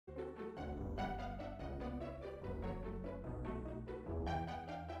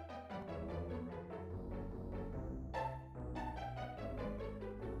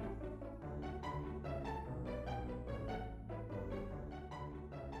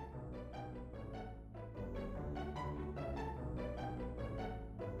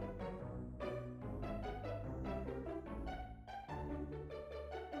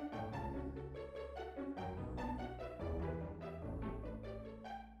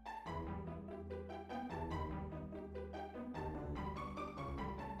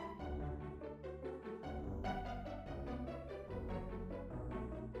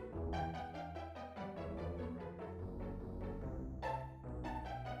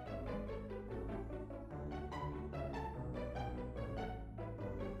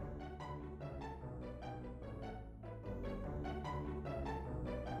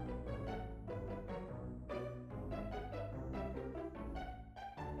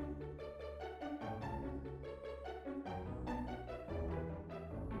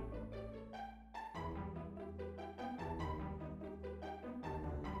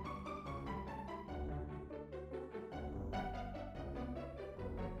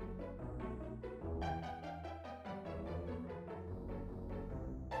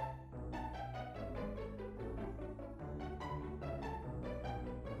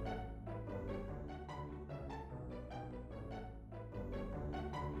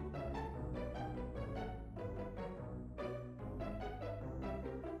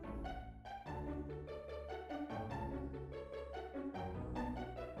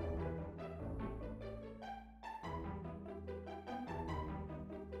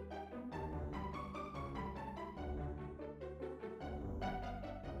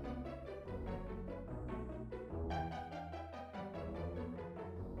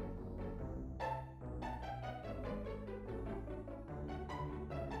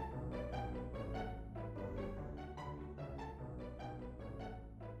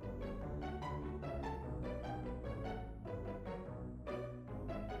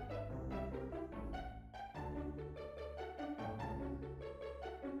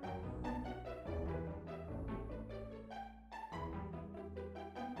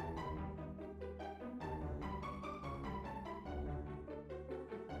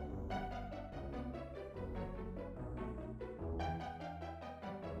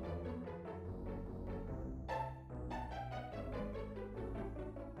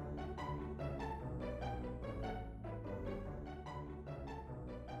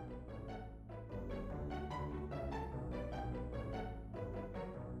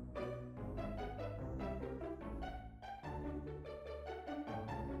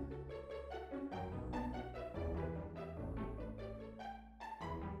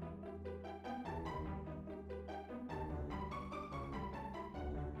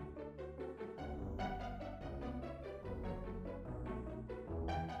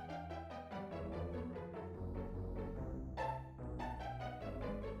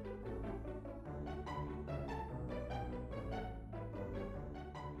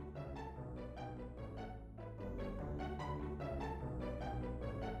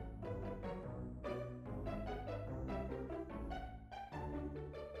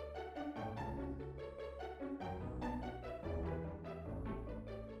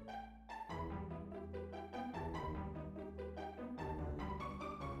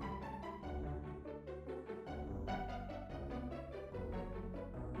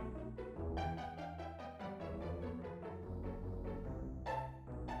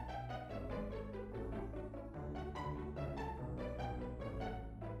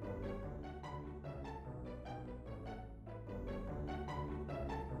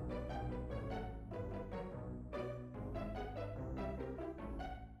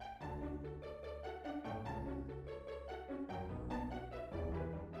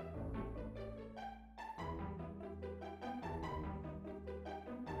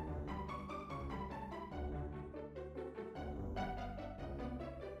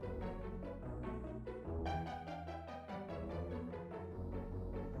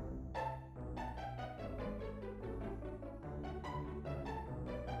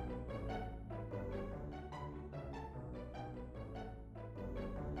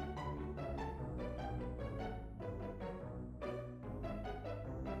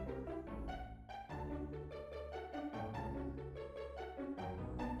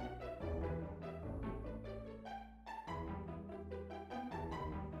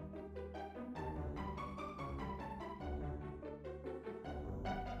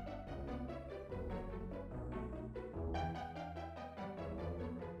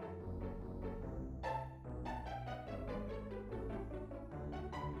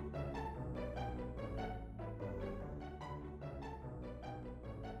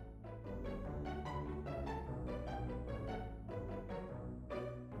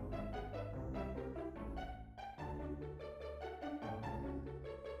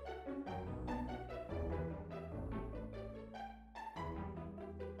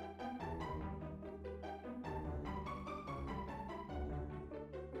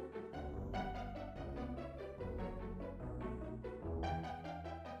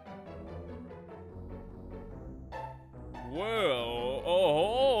Well,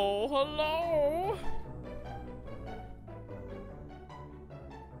 oh, hello.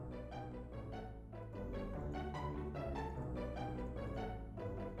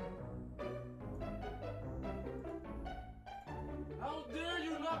 How dare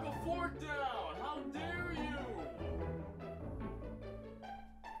you knock a fork down? How dare you?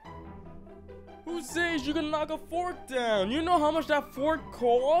 Who says you can knock a fork down? You know how much that fork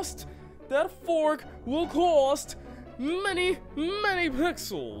cost? That fork will cost many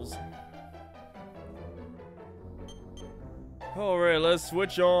pixels. Alright, let's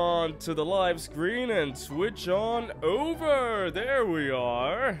switch on to the live screen and switch on over. There we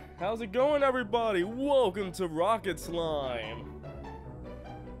are. How's it going, everybody? Welcome to Rocket Slime.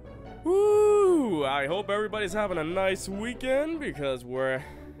 Woo! I hope everybody's having a nice weekend because we're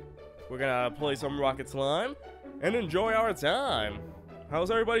gonna play some Rocket Slime and enjoy our time.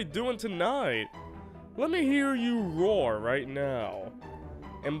 How's everybody doing tonight? Let me hear you roar right now.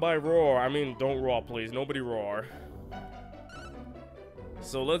 And by roar, I mean don't roar, please. Nobody roar.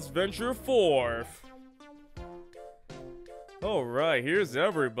 So let's venture forth. Alright, here's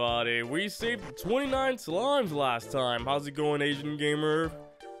everybody. We saved 29 slimes last time. How's it going, Asian gamer?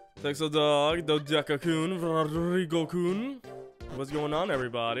 Texel Dog, Dodeka-kun, Rodrigo-kun. What's going on,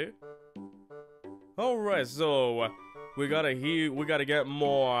 everybody? Alright, so we gotta get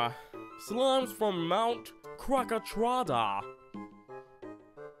more slimes from Mount Krakatoa.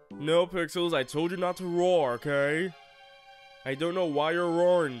 No, Pixels, I told you not to roar, okay? I don't know why you're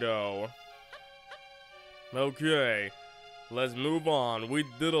roaring, though. Okay, let's move on. We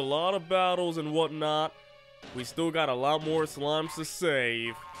did a lot of battles and whatnot. We still got a lot more slimes to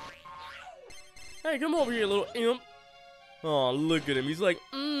save. Hey, come over here, little imp. Oh, look at him. He's like,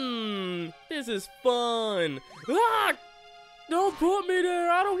 this is fun. Ah! Don't put me there.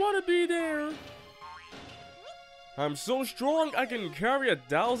 I don't want to be there. I'm so strong I can carry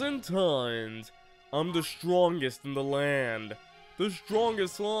 1,000 tons. I'm the strongest in the land. The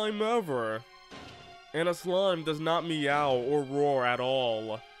strongest slime ever. And a slime does not meow or roar at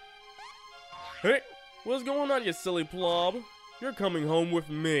all. Hey, what's going on, you silly plob? You're coming home with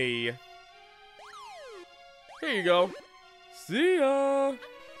me. Here you go. See ya!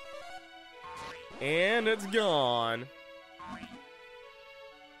 And it's gone.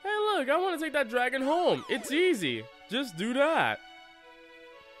 Hey look, I want to take that dragon home. It's easy. Just do that.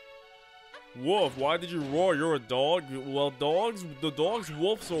 Woof, why did you roar? You're a dog? Well, the dogs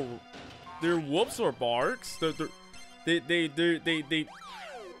woofs or... They're whoops or barks. They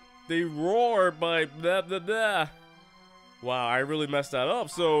roar by blah blah blah. Wow, I really messed that up.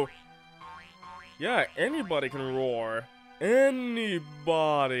 So... yeah, anybody can roar.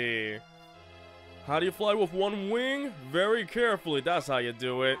 Anybody. How do you fly with one wing? Very carefully, that's how you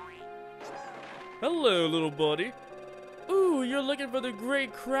do it. Hello, little buddy. Ooh, you're looking for the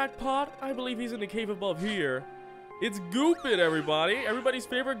great crackpot? I believe he's in the cave above here. It's Goopid, everybody. Everybody's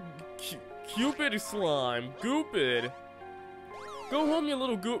favorite Cupid slime. Goopid. Go home, you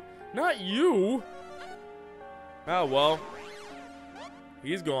little goop. Not you. Ah, well.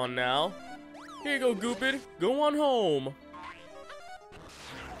 He's gone now. Here you go, Goopid. Go on home.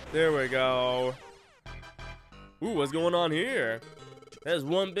 There we go. Ooh, what's going on here? There's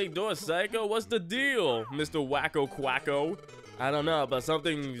one big door, psycho. What's the deal, Mr. Wacko Quacko? I don't know, but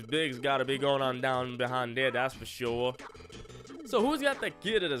something big's gotta be going on down behind there, that's for sure. So who's got the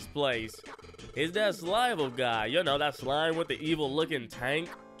key to this place? Is that Slival guy? You know, that slime with the evil-looking tank?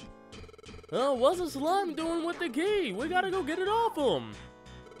 Oh, what's the slime doing with the key? We gotta go get it off him.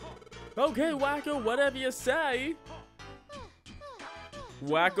 Okay, Wacko, whatever you say.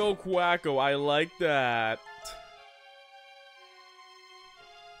 Wacko Quacko, I like that.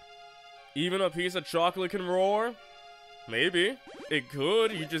 Even a piece of chocolate can roar? Maybe. It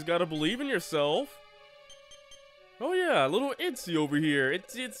could, you just gotta believe in yourself. Oh yeah, little Itsy over here.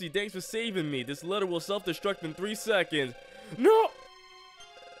 It's Itsy, thanks for saving me. This letter will self-destruct in 3 seconds. No!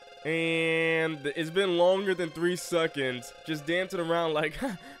 And it's been longer than 3 seconds. Just dancing around like,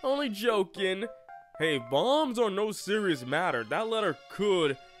 only joking. Hey, bombs are no serious matter. That letter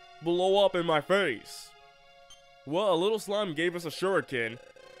could blow up in my face. Well, a little slime gave us a shuriken.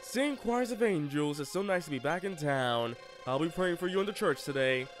 Sing choirs of angels. It's so nice to be back in town. I'll be praying for you in the church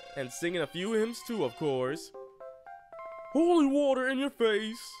today. And singing a few hymns too, of course. Holy water in your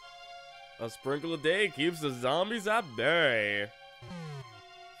face. A sprinkle a day keeps the zombies at bay.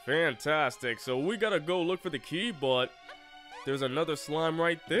 Fantastic. So we gotta go look for the key, but there's another slime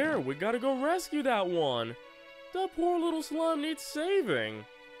right there. We gotta go rescue that one. That poor little slime needs saving.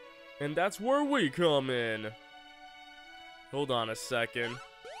 And that's where we come in. Hold on a second.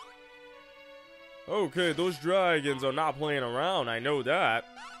 Okay, those dragons are not playing around, I know that.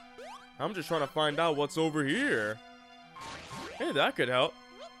 I'm just trying to find out what's over here. Hey, that could help.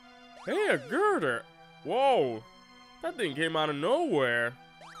 Hey, a girder. Whoa, that thing came out of nowhere.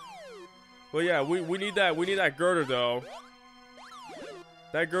 Well, yeah, we need that girder though.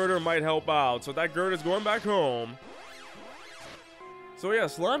 That girder might help out. So that girder's going back home. So yeah,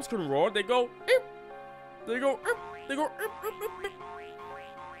 slimes can roar. They go, eep. They go, eep. They go, eep, eep, eep, eep.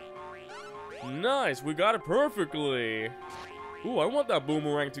 Nice, we got it perfectly. Ooh, I want that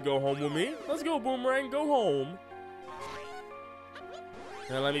boomerang to go home with me. Let's go, boomerang, go home.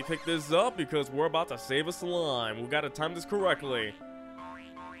 Now let me pick this up because we're about to save a slime. We gotta time this correctly.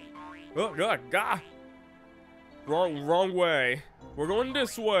 Oh, God. Wrong way. We're going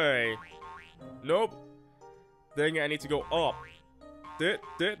this way. Nope. Dang it, I need to go up.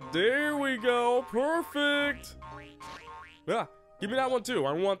 There we go. Perfect. Yeah, give me that one too.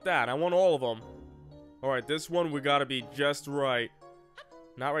 I want that. I want all of them. Alright, this one we gotta be just right.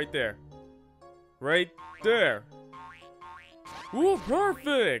 Not right there. Right there. Ooh,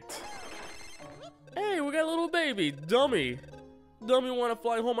 perfect. Hey, we got a little baby. Dummy. Dummy wanna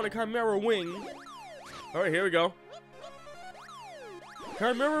fly home on a chimera wing. Alright, here we go.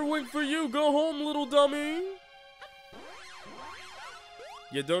 Chimera wing for you. Go home, little dummy.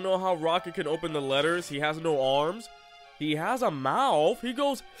 You don't know how Rocket can open the letters? He has no arms. He has a mouth. He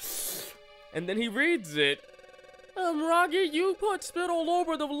goes, and then he reads it. Rocket, you put spit all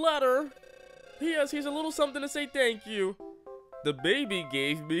over the letter. P.S. Here's a little something to say thank you. The baby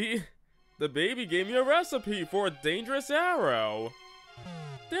gave me a recipe for a dangerous arrow.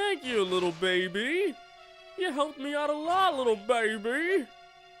 Thank you, little baby. You helped me out a lot, little baby.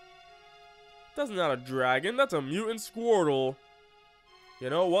 That's not a dragon. That's a mutant Squirtle. You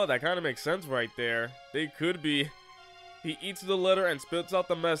know what? That kind of makes sense right there. They could be. He eats the letter and spits out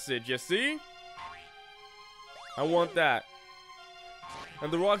the message. You see? I want that.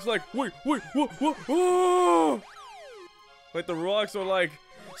 And the rocks like, wait, what? Oh! Like the rocks are like,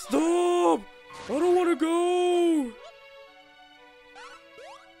 stop! I don't want to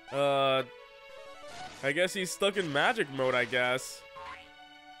go! I guess he's stuck in magic mode, I guess.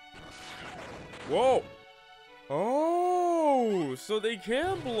 Whoa! Oh, so they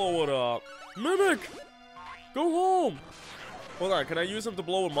can blow it up. Mimic! Go home! Hold on, can I use him to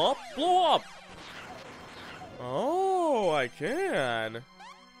blow him up? Blow up! Oh, I can.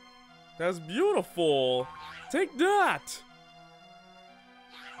 That's beautiful. Take that!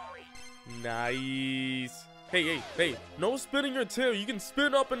 Nice. Hey, no spinning your tail. You can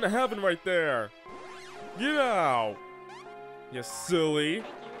spin up into heaven right there. Get out. You silly.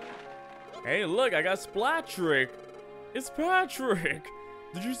 Hey, look, I got Splatrick. It's Patrick.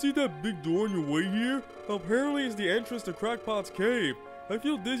 Did you see that big door on your way here? Apparently it's the entrance to Crackpot's cave. I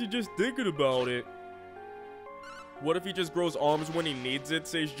feel dizzy just thinking about it. What if he just grows arms when he needs it,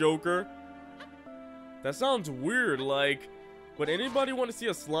 says Joker? That sounds weird, like, would anybody want to see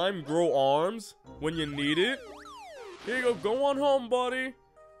a slime grow arms when you need it? Here you go on home, buddy.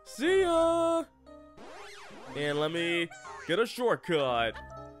 See ya! And let me get a shortcut.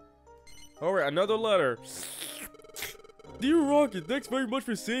 Alright, another letter. Dear Rocket, thanks very much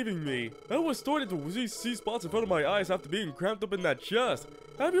for saving me. I was starting to see spots in front of my eyes after being cramped up in that chest.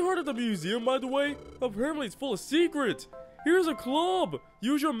 Have you heard of the museum, by the way? Apparently it's full of secrets. Here's a club.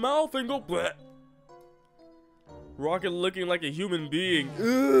 Use your mouth and go bleh. Rocket looking like a human being.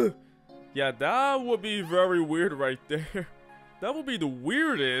 Ugh. Yeah, that would be very weird right there. That would be the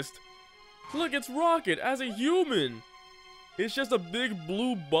weirdest. Look, it's Rocket as a human. It's just a big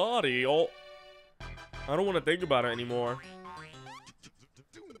blue body. Oh, I don't want to think about it anymore.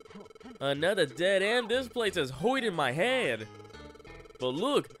 Another dead end. This place is hoid in my head. But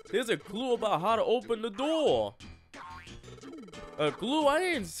look, there's a clue about how to open the door. A clue? I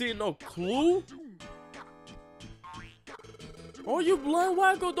didn't see no clue. Are you blind,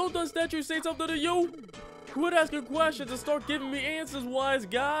 Wacko? Don't the statue say something to you? Quit asking questions and start giving me answers, wise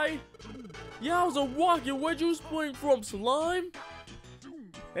guy. Yowza Rocket, where'd you spring from, slime?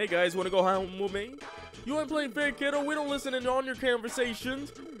 Hey guys, wanna go home with me? You ain't playing fair, kiddo. We don't listen in on your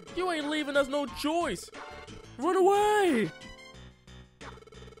conversations. You ain't leaving us no choice. Run away!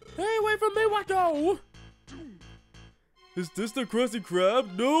 Hey, wait for me, Wacko! Is this the Krusty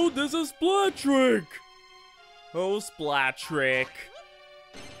Krab? No, this is Splatrick! Oh, Splatrick.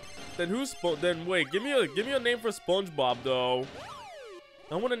 Then wait, give me a name for SpongeBob though.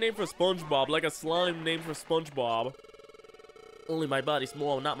 I want a name for SpongeBob, like a slime name for SpongeBob. Only my body's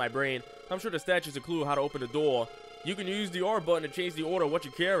small, not my brain. I'm sure the statue's a clue how to open the door. You can use the R button to change the order of what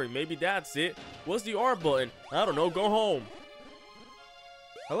you carry. Maybe that's it. What's the R button? I don't know. Go home.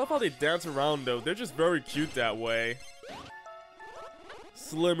 I love how they dance around though. They're just very cute that way.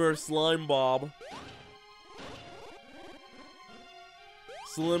 Slimmer Slime Bob.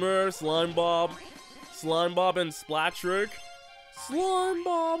 Slimmer Slime Bob. Slime Bob and Splatrick. Slime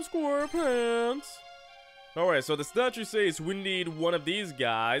Bob SquarePants. Alright, so the statue says we need one of these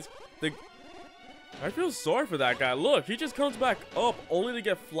guys. I feel sorry for that guy. Look, he just comes back up only to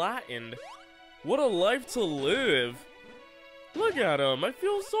get flattened. What a life to live. Look at him. I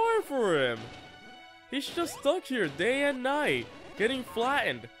feel sorry for him. He's just stuck here day and night, getting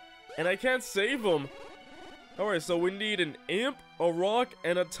flattened. And I can't save him. Alright, so we need an imp, a rock,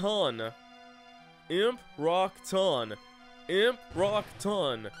 and a ton. Imp, rock, ton. Imp, rock,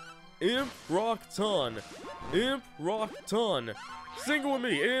 ton. Imp, rock, ton. Imp, rock, ton. Sing it with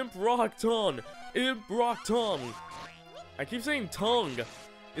me. Imp, rock, ton. Imp, rock, tongue. I keep saying tongue.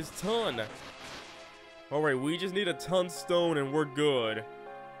 It's ton. Alright, we just need a ton stone and we're good.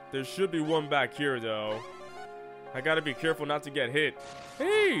 There should be one back here though. I gotta be careful not to get hit.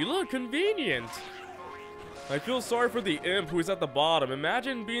 Hey, look, convenient. I feel sorry for the imp who is at the bottom.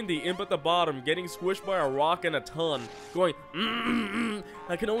 Imagine being the imp at the bottom, getting squished by a rock and a ton. Going,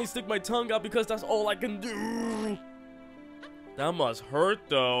 I can only stick my tongue out because that's all I can do. That must hurt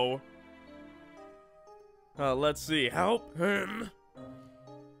though. Let's see. Help him.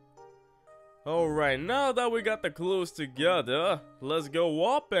 Alright, now that we got the clues together, let's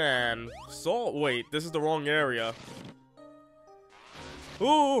go up and solve. Wait, this is the wrong area.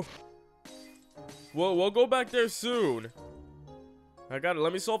 Ooh! Well, we'll go back there soon. I got it.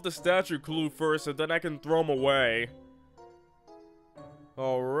 Let me solve the statue clue first, and then I can throw them away.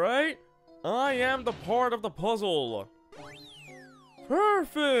 Alright. I am the part of the puzzle.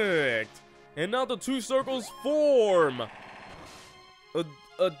 Perfect! And now the two circles form.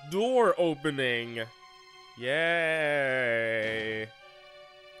 A door opening. Yay.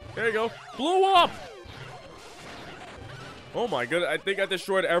 There you go. Blew up! Oh my god, I think I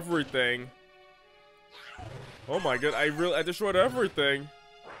destroyed everything. Oh my god, I destroyed everything.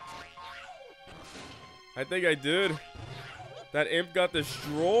 I think I did. That imp got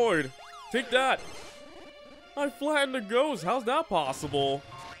destroyed. Take that! I flattened the ghost. How's that possible?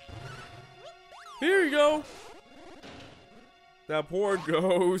 Here you go. That poor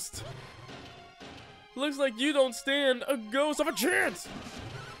ghost. Looks like you don't stand a ghost of a chance.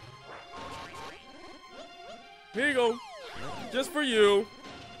 Here you go. Just for you.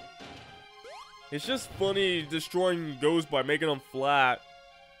 It's just funny destroying ghosts by making them flat.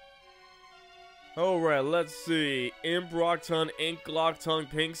 Alright, let's see. Imp, rock ton, ink, lock tongue,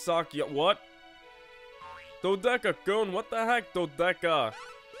 pink sock. Yeah, what? Dodeca, Gon, what the heck, Dodeca?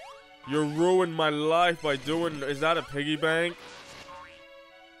 You ruined my life by doing. Is that a piggy bank?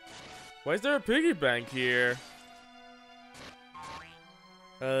 Why is there a piggy bank here?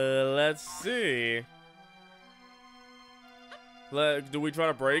 Let's see. Do we try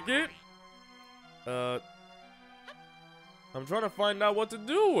to break it? I'm trying to find out what to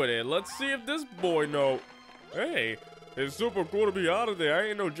do with it. Let's see if this boy know. Hey, it's super cool to be out of there. I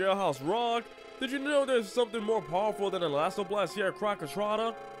ain't no jailhouse rock. Did you know there's something more powerful than an Elastoblast here at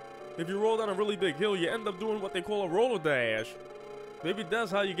Krakatoa? If you roll down a really big hill, you end up doing what they call a roller dash. Maybe that's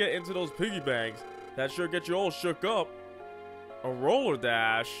how you get into those piggy banks. That sure gets you all shook up. A roller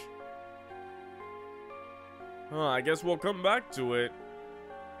dash? I guess we'll come back to it.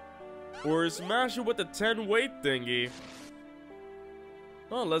 Or smash it with the 10 weight thingy.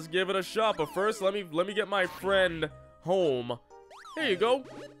 Let's give it a shot. But first, let me get my friend home. Here you go.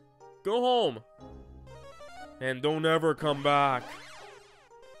 Go home. And don't ever come back.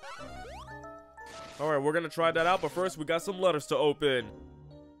 Alright, we're gonna try that out, but first we got some letters to open.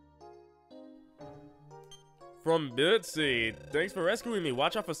 From Bitsy. Thanks for rescuing me.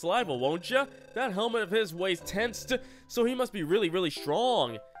 Watch out for saliva, won't ya? That helmet of his weighs tensed, so he must be really, really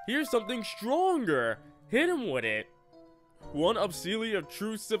strong. Here's something stronger. Hit him with it. One obscenely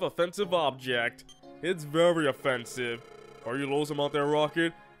obtrusive offensive object. It's very offensive. Are you lonesome out there,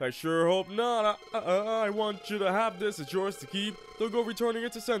 Rocket? I sure hope not. I want you to have this. It's yours to keep. Don't go returning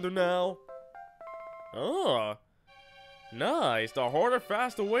it to sender now. Oh, nice. The harder,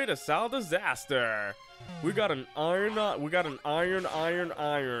 faster way to solve disaster. We got an iron. We got an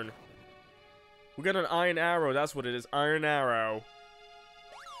iron. We got an iron arrow. That's what it is. Iron arrow.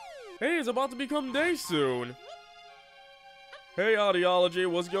 Hey, it's about to become day soon. Hey, Audiology,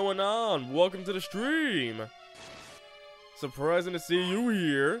 what's going on? Welcome to the stream. Surprising to see you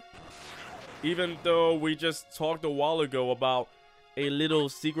here. Even though we just talked a while ago about a little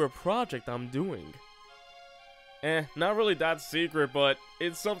secret project I'm doing. Not really that secret, but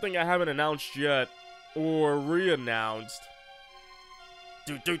it's something I haven't announced yet, or re-announced.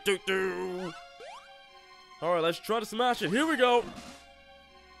 Do do do do. Alright, let's try to smash it. Here we go.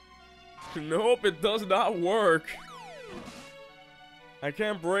 Nope, it does not work. I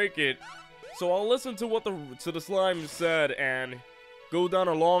can't break it. So I'll listen to what the slime said and go down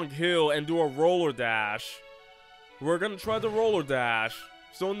a long hill and do a roller dash. We're gonna try the roller dash.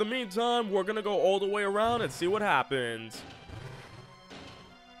 So in the meantime, we're gonna go all the way around and see what happens.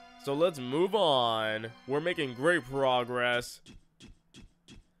 So let's move on. We're making great progress.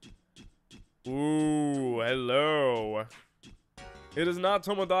 Ooh, hello. It is not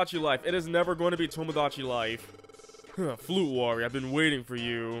Tomodachi Life. It is never going to be Tomodachi Life. Flute Warrior, I've been waiting for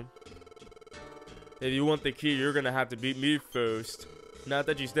you. If you want the key, you're gonna have to beat me first. Not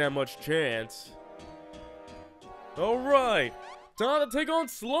that you stand much chance. Alright, time to take on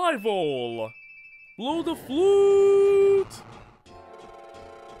Slival. Blow the flute!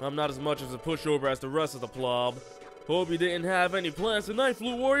 I'm not as much as a pushover as the rest of the plob. Hope you didn't have any plans tonight,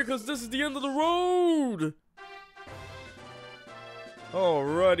 Flute Warrior, because this is the end of the road!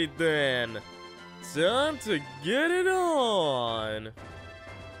 Alrighty then. Time to get it on!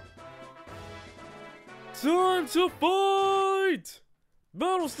 Time to fight!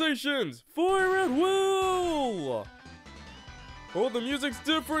 Battle stations! Fire at will! Oh, the music's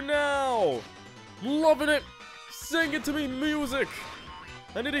different now! Loving it! Sing it to me, music!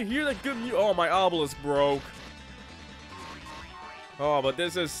 I need to hear that good music. Oh, my obelisk broke. Oh, but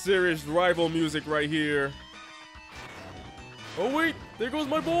this is serious rival music right here. Oh wait, there goes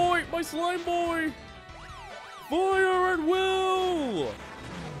my boy, my slime boy. Fire at will.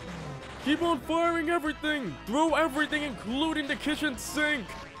 Keep on firing everything. Throw everything, including the kitchen sink.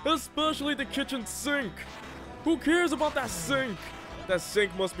 Especially the kitchen sink. Who cares about that sink? That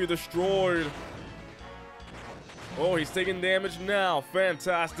sink must be destroyed. Oh, he's taking damage now.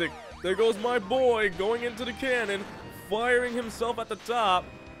 Fantastic. There goes my boy going into the cannon, firing himself at the top.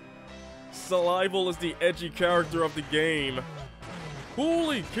 Slival is the edgy character of the game.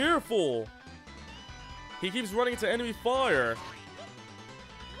 Holy, careful! He keeps running into enemy fire.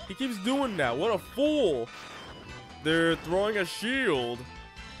 He keeps doing that. What a fool! They're throwing a shield.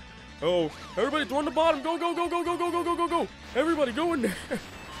 Oh, everybody throw in the bottom. Go, go, go, go, go, go, go, go, go, go. Everybody go in there.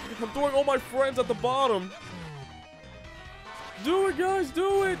 I'm throwing all my friends at the bottom. Do it, guys,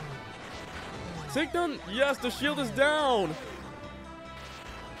 do it. Take down. Yes, the shield is down.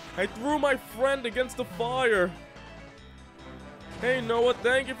 I threw my friend against the fire. Hey, Noah,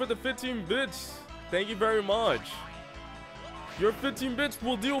 thank you for the 15 bits. Thank you very much. Your 15 bits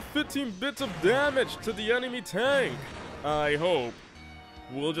will deal 15 bits of damage to the enemy tank. I hope.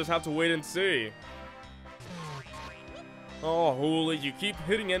 We'll just have to wait and see. Oh, Hooli, you keep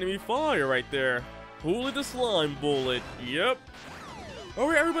hitting enemy fire right there. Hooli the slime bullet. Yep.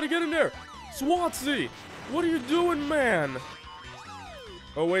 Alright, everybody get in there. Swatsy, what are you doing, man?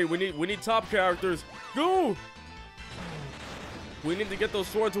 Oh wait, we need top characters. Go! We need to get those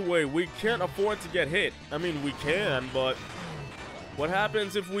swords away. We can't afford to get hit. I mean, we can, but what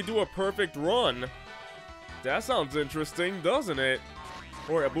happens if we do a perfect run? That sounds interesting, doesn't it?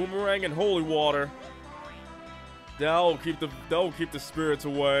 Or a boomerang and holy water. That'll keep the spirits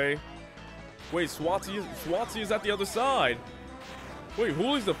away. Wait, Swatsy is at the other side. Wait,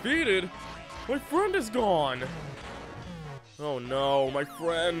 Hooli's defeated? My friend is gone. Oh no, my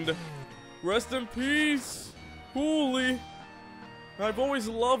friend. Rest in peace, Hooli. I've always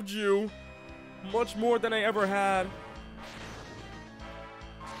loved you. Much more than I ever had.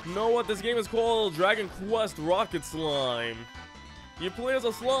 You know what? This game is called Dragon Quest Rocket Slime. You play as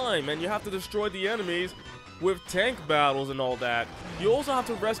a slime and you have to destroy the enemies with tank battles and all that. You also have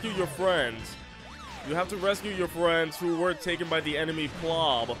to rescue your friends. You have to rescue your friends who were taken by the enemy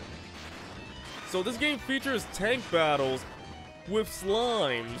plob. So this game features tank battles with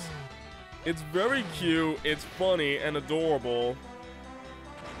slimes. It's very cute, it's funny, and adorable.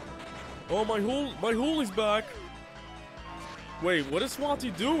 Oh, my Hooli's back. Wait, what is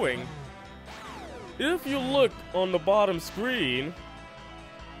Swatsy doing? If you look on the bottom screen,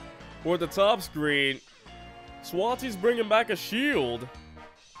 or the top screen, Swatsy's bringing back a shield.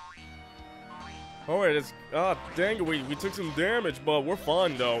 Alright, it's... Ah, dang it, we took some damage, but we're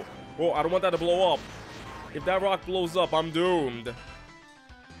fine, though. Oh, I don't want that to blow up. If that rock blows up, I'm doomed.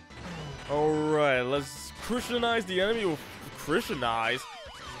 Alright, let's Christianize the enemy with... Christianize?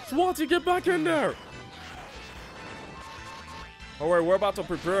 Swatsy, get back in there! Alright, we're about to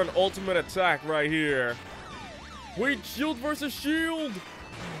prepare an ultimate attack right here. Wait, shield versus shield!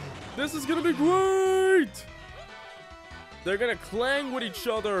 This is gonna be great! They're gonna clang with each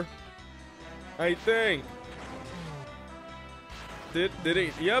other, I think. Did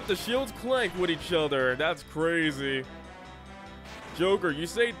it? Yep, the shields clanked with each other. That's crazy. Joker, you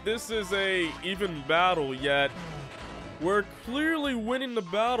say this is a even battle, yet we're clearly winning the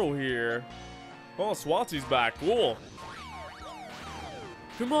battle here. Oh, Swatsy's back. Cool.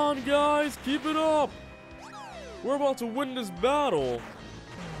 Come on, guys. Keep it up. We're about to win this battle.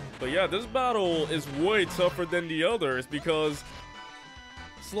 But yeah, this battle is way tougher than the others because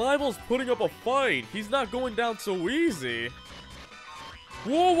Slime's putting up a fight. He's not going down so easy.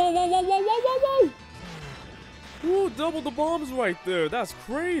 Whoa, whoa, whoa, whoa, whoa, whoa, whoa, whoa! Ooh, double the bombs right there. That's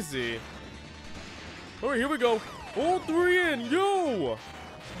crazy. Alright, here we go. All three in, yo!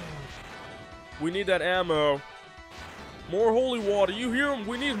 We need that ammo. More holy water. You hear him?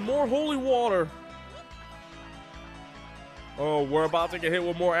 We need more holy water. Oh, we're about to get hit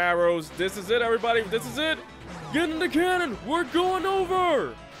with more arrows. This is it, everybody. This is it. Get in the cannon. We're going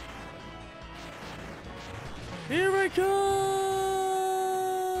over. Here I come.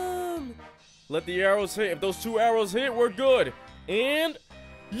 Let the arrows hit. If those two arrows hit, we're good. And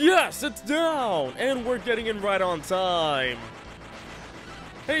yes, it's down. And we're getting in right on time.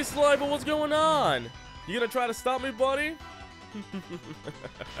 Hey, Sliver, what's going on? You gonna try to stop me, buddy?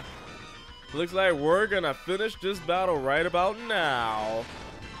 Looks like we're gonna finish this battle right about now.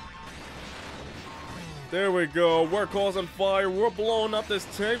 There we go. We're causing fire. We're blowing up this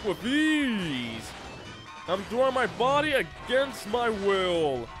tank with ease. I'm throwing my body against my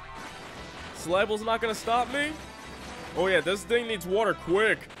will. Sliver's not gonna stop me? Oh yeah, this thing needs water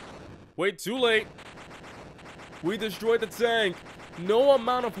quick. Wait, too late. We destroyed the tank. No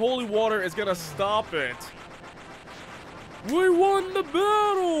amount of holy water is gonna stop it. We won the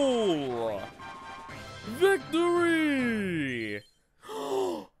battle! Victory!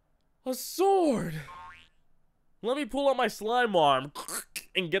 A sword! Let me pull out my slime arm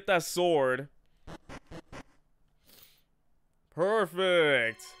and get that sword.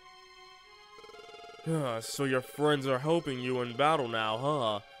 Perfect! So your friends are helping you in battle now,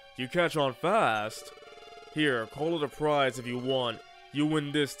 huh? You catch on fast. Here, call it a prize if you want. You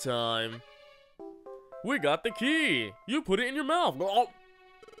win this time. We got the key. You put it in your mouth. Oh.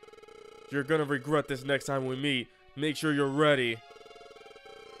 You're gonna regret this next time we meet. Make sure you're ready.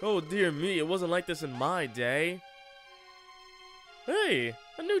 Oh dear me, it wasn't like this in my day. Hey,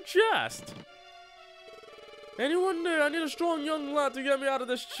 a new chest. Anyone there? I need a strong young lad to get me out of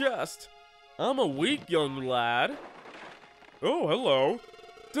this chest. I'm a weak young lad. Oh, hello.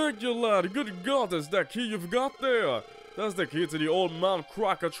 Thank you, lad. Good God, is that key you've got there? That's the key to the old Mount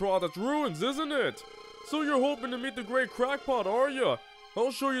Krakatraw's ruins, isn't it? So you're hoping to meet the great crackpot, are you?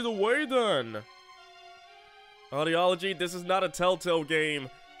 I'll show you the way then. Audiology, this is not a telltale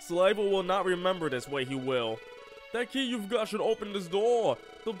game. Sliver will not remember this way he will. That key you've got should open this door.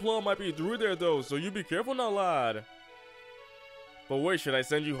 The plot might be through there though, so you be careful now, lad. But wait, should I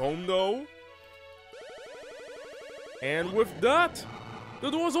send you home though? And with that, the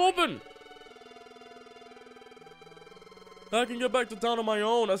door's open! I can get back to town on my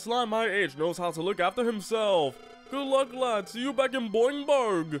own. A slime my age knows how to look after himself. Good luck, lad. See you back in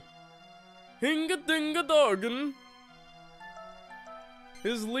Boingburg. Hinga-dinga-dargan.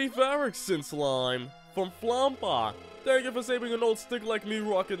 His Leaf Erickson slime from Flampa. Thank you for saving an old stick like me,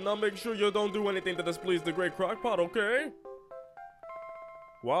 Rocket. Now make sure you don't do anything to displease the great crackpot, okay?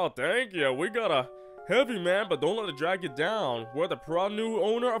 Wow, thank you. We got a heavy man, but don't let it drag you down. We're the proud new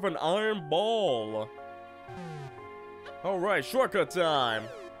owner of an iron ball. Alright, shortcut time.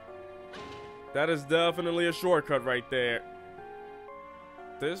 That is definitely a shortcut right there.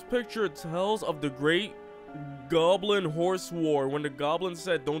 This picture tells of the great goblin horse war. When the goblin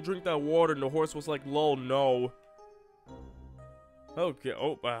said, don't drink that water, and the horse was like, lol, no. Okay,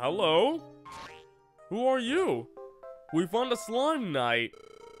 oh, hello? Who are you? We found a slime knight.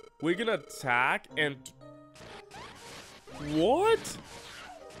 We can attack and... What?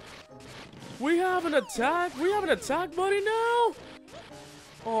 We have an attack? We have an attack buddy now?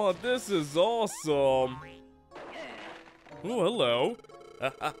 Oh, this is awesome. Oh, hello.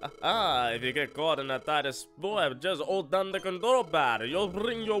 If you get caught in a tight spot, just hold down the control pad. You'll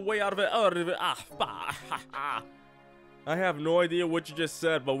bring your way out of it. I have no idea what you just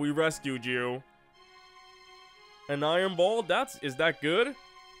said, but we rescued you. An iron ball? Is that good?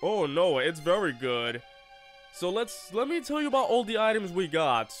 Oh no, it's very good. So let me tell you about all the items we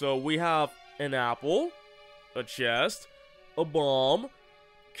got. So we have an apple, a chest, a bomb,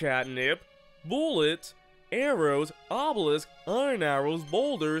 catnip, bullet, arrows, obelisk, iron arrows,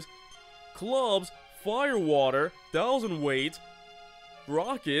 boulders, clubs, fire water, 1000 weight,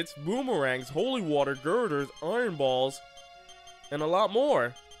 rockets, boomerangs, holy water, girders, iron balls, and a lot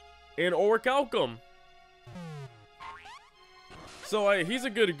more. And orichalcum. So he's a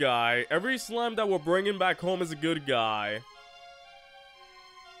good guy. Every slime that we're bringing back home is a good guy.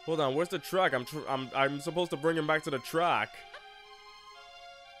 Hold on, where's the track? I'm supposed to bring him back to the track.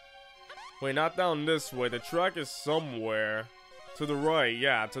 Wait, not down this way. The track is somewhere. To the right,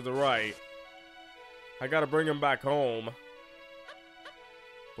 yeah, to the right. I gotta bring him back home.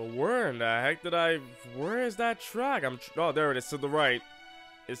 But where in the heck did I... Where is that track? Oh, there it is, to the right.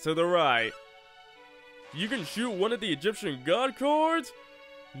 It's to the right. You can shoot one of the Egyptian god cards?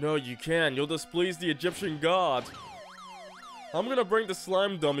 No, you can't. You'll displease the Egyptian gods. I'm gonna bring the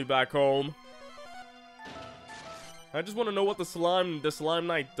slime dummy back home. I just want to know what the slime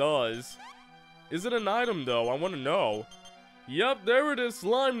knight does. Is it an item though? I want to know. Yep, there it is,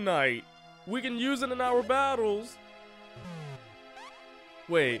 slime knight. We can use it in our battles.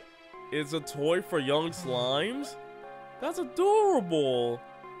 Wait, it's a toy for young slimes? That's adorable.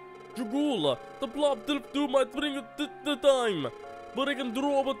 Dragula, the blob did do my thing at the time, but I can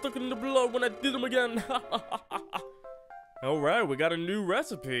draw a tuck in the blood when I did them again. Alright, we got a new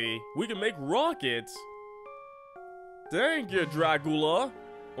recipe. We can make rockets. Thank you, Dragula.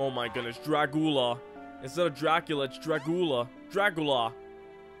 Oh my goodness, Dragula. Instead of Dracula, it's Dragula. Dragula.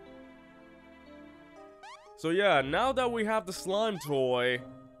 So yeah, now that we have the slime toy,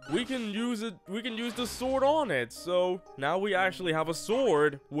 we can use it. We can use the sword on it. So now we actually have a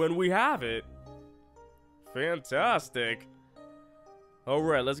sword when we have it. Fantastic.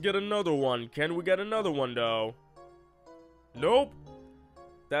 Alright, let's get another one. Can we get another one though? Nope.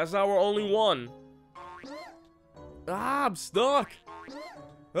 That's our only one. Ah, I'm stuck.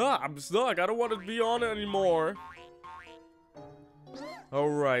 I'm stuck. I don't want to be on it anymore.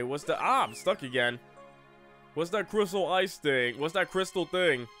 Alright, what's the... I'm stuck again. What's that crystal ice thing? What's that crystal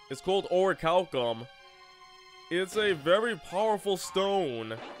thing? It's called orichalcum. It's a very powerful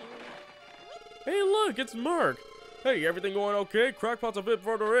stone. Hey, look, it's Merc. Hey, everything going okay? Crackpot's a bit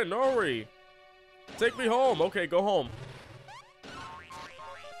further in, hurry. Take me home. Okay, go home.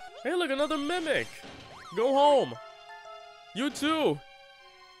 Hey, look, another mimic. Go home. You too.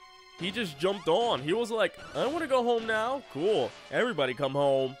 He just jumped on. He was like, I want to go home now. Cool. Everybody come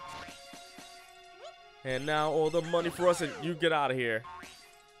home. And now all the money for us and you get out of here.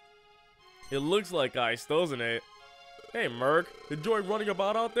 It looks like ice, doesn't it? Hey, Merc. Enjoy running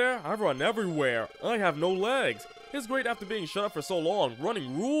about out there? I run everywhere. I have no legs. It's great after being shut up for so long.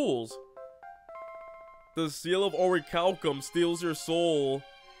 Running rules. The seal of orichalcum steals your soul.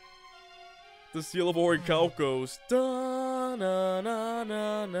 The seal of orichalcos. Da na na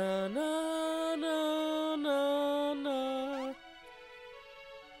na na na na na na.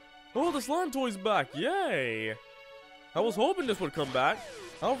 Oh, the slime toy's back! Yay! I was hoping this would come back.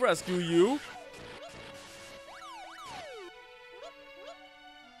 I'll rescue you.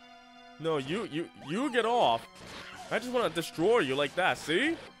 No, you get off. I just want to destroy you like that.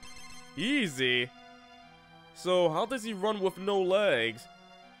 See? Easy. So how does he run with no legs?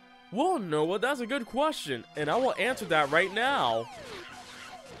 Well, Noah, that's a good question, and I will answer that right now.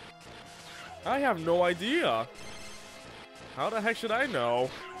 I have no idea. How the heck should I know?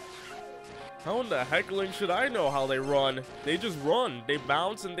 How in the heckling should I know how they run? They just run. They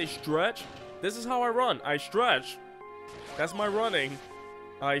bounce and they stretch. This is how I run. I stretch. That's my running.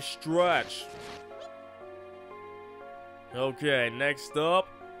 I stretch. Okay, next up,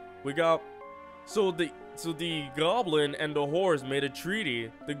 we got... So the goblin and the horse made a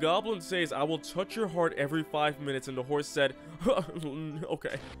treaty. The goblin says, I will touch your heart every 5 minutes, and the horse said,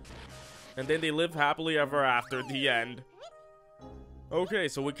 okay. And then they live happily ever after, the end. Okay,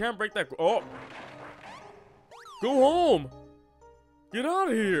 so we can't break that... Oh! Go home! Get out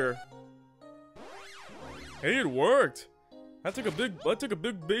of here! Hey, it worked! I took a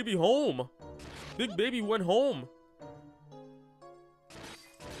big baby home. Big baby went home.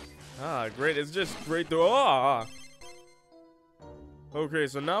 Ah, great. It's just great to... Ah! Okay,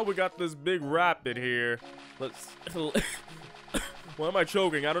 so now we got this big rapid here. Let's... Why am I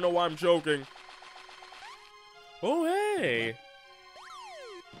choking? I don't know why I'm choking. Oh, hey!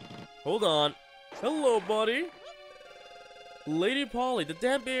 Hold on. Hello, buddy. Lady Polly, the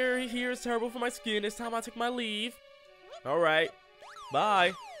damp air here is terrible for my skin. It's time I take my leave. Alright.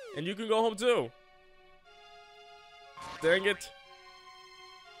 Bye. And you can go home too. Dang it.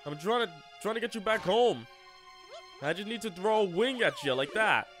 I'm trying to get you back home. I just need to throw a wing at you like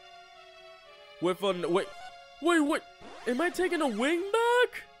that. With a... Wait. Am I taking a wing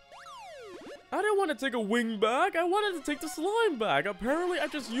back? I didn't want to take a wing back. I wanted to take the slime back. Apparently, I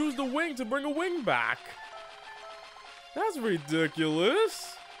just used the wing to bring a wing back. That's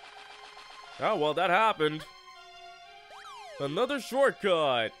ridiculous. Oh, well, that happened. Another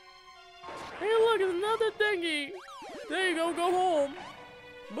shortcut. Hey, look, it's another dinghy. There you go. Go home.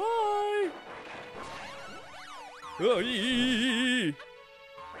 Bye. Oh,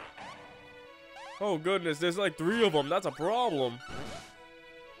 Oh goodness, there's like 3 of them. That's a problem.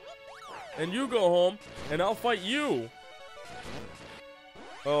 And you go home, and I'll fight you.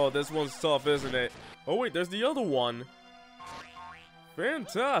 Oh, this one's tough, isn't it? Oh wait, there's the other one.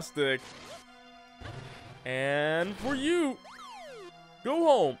 Fantastic. And for you. Go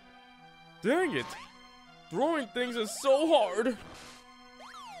home. Dang it. Throwing things is so hard.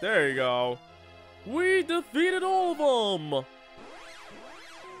 There you go. We defeated all of them.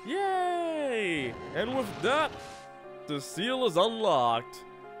 Yay! And with that, the seal is unlocked.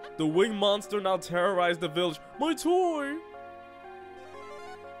 The winged monster now terrorized the village. My toy!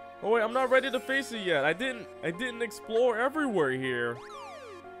 Oh wait, I'm not ready to face it yet. I didn't explore everywhere here.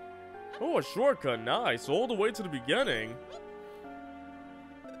 Oh, a shortcut, nice. All the way to the beginning.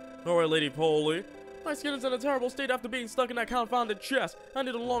 Alright, Lady Polly. My skin is in a terrible state after being stuck in that confounded chest. I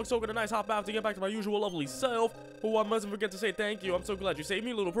need a long soak and a nice hot bath to get back to my usual lovely self. Oh, I mustn't forget to say thank you. I'm so glad you saved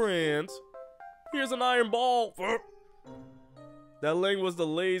me, little prince. Here's an iron ball. That Ling was the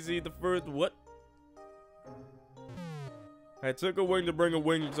first, what? I took a wing to bring a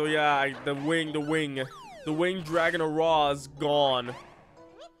wing, so yeah, the winged dragon of Ra is gone.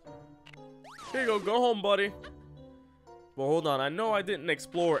 Here you go home, buddy. Well, hold on, I know I didn't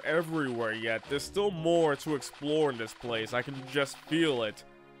explore everywhere yet. There's still more to explore in this place. I can just feel it.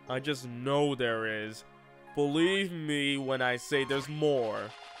 I just know there is. Believe me when I say there's more.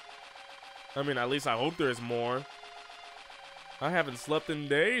 I mean, at least I hope there's more. I haven't slept in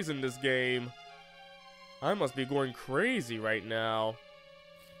days in this game. I must be going crazy right now.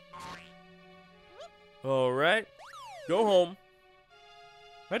 Alright, go home.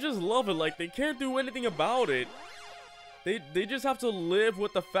 I just love it, like they can't do anything about it. They just have to live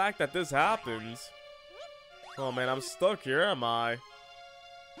with the fact that this happens. Oh man, I'm stuck here, am I?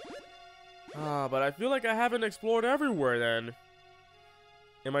 But I feel like I haven't explored everywhere then.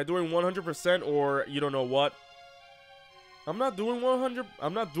 Am I doing 100% or you don't know what? I'm not doing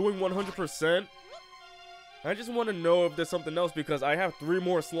 100%. I just want to know if there's something else because I have 3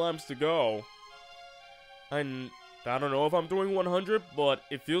 more slimes to go. I don't know if I'm doing 100, but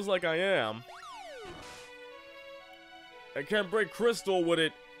it feels like I am. I can't break crystal with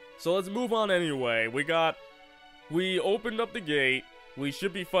it, so let's move on anyway. We opened up the gate. We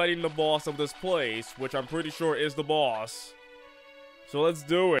should be fighting the boss of this place, which I'm pretty sure is the boss. So let's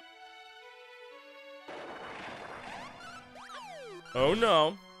do it. Oh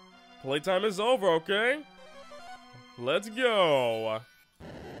no. Playtime is over, okay? Let's go.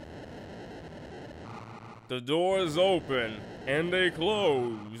 The doors open, and they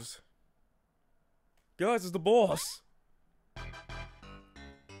close. Guys, it's the boss.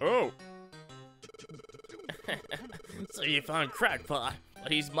 Oh. So you found Crackpot,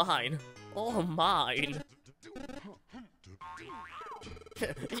 but he's mine. All mine.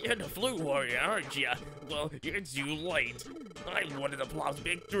 You're the Flute Warrior, aren't you? Well, you're too late. I'm one of the Plop's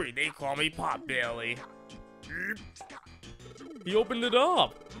big 3. They call me Potbelly. He opened it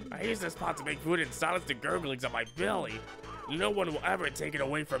up. I use this pot to make food and silence the gurglings on my belly. No one will ever take it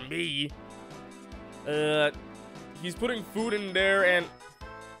away from me. He's putting food in there and...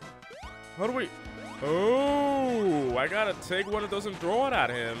 How do we... Oh, I gotta take one of those and throw it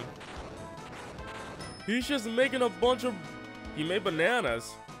at him. He's just making a bunch of... He made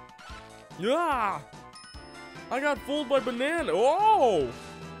bananas. Yeah! I got fooled by banana. Oh!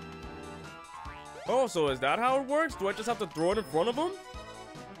 Oh, so is that how it works? Do I just have to throw it in front of him?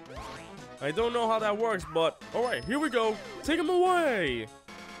 I don't know how that works, but... Alright, here we go. Take him away!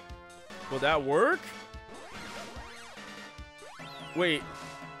 Will that work? Wait.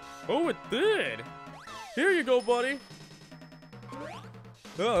 Oh, it did! Here you go, buddy!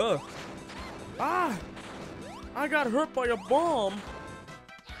 Ah! I got hurt by a bomb!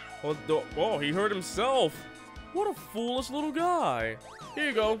 Oh, he hurt himself! What a foolish little guy! Here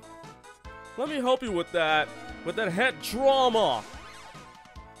you go. Let me help you with that head trauma!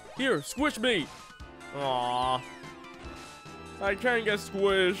 Here, squish me! Aww. I can't get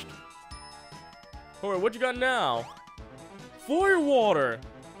squished. Alright, what you got now? Fire water!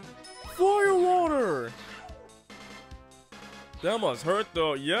 Fire water! That must hurt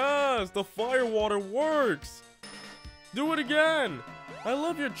though. Yes, the fire water works! Do it again! I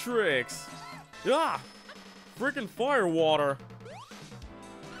love your tricks! Ah! Freaking fire water!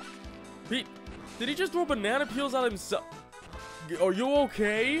 Did he just throw banana peels at himself? Are you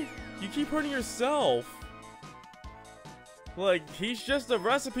okay? You keep hurting yourself. Like, he's just a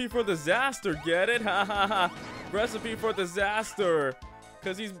recipe for disaster, get it? Ha ha ha! Recipe for disaster!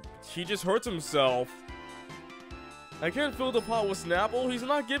 Cause he just hurts himself. I can't fill the pot with Snapple, he's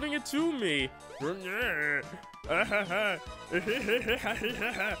not giving it to me.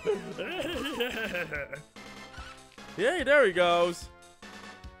 Yay, there he goes.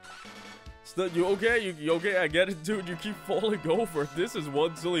 You okay? You okay? I get it, dude. You keep falling over. This is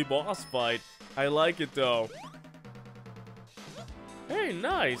one silly boss fight. I like it, though. Hey,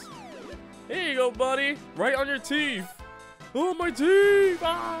 nice. Here you go, buddy. Right on your teeth. Oh, my teeth!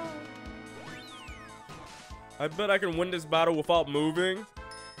 Ah! I bet I can win this battle without moving.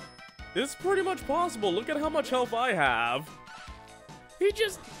 It's pretty much possible. Look at how much health I have. He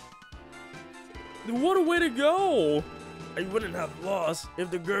just... What a way to go! I wouldn't have lost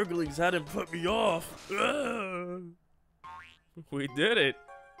if the gurglings hadn't put me off. We did it.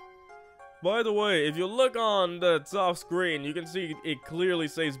 By the way, if you look on the top screen, you can see it clearly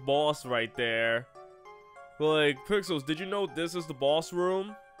says boss right there. Like, Pixels, did you know this is the boss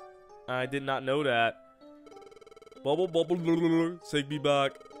room? I did not know that. Bubble, bubble, blah, blah, blah, take me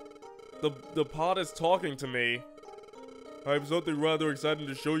back. The pot is talking to me. I have something rather exciting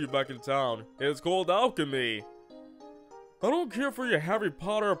to show you back in town. It's called alchemy. I don't care for your Harry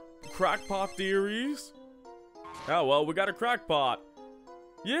Potter crackpot theories. Oh, well, we got a crackpot.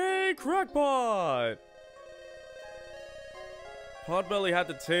 Yay, crackpot! Potbelly had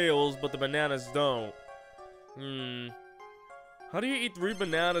the tails, but the bananas don't. How do you eat 3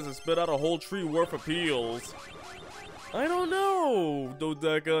 bananas and spit out a whole tree worth of peels? I don't know,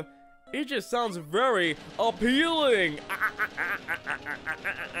 Dodeca. It just sounds very appealing.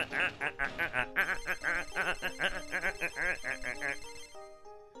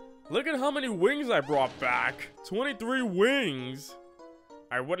 Look at how many wings I brought back. 23 wings.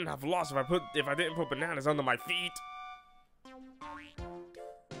 I wouldn't have lost if I didn't put bananas under my feet.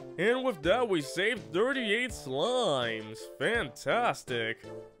 And with that, we saved 38 slimes. Fantastic.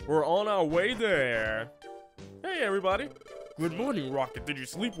 We're on our way there. Hey, everybody. Good morning, Rocket. Did you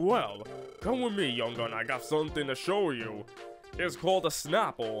sleep well? Come with me, young gun. I got something to show you. It's called a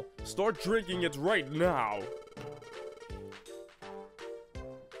Snapple. Start drinking it right now.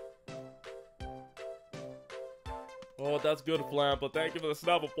 Oh, that's good, Flampa. Thank you for the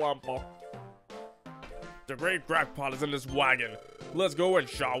Snapple, Flampa. The great crackpot is in this wagon. Let's go in,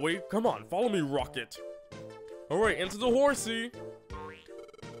 shall we? Come on, follow me, Rocket. Alright, into the horsey.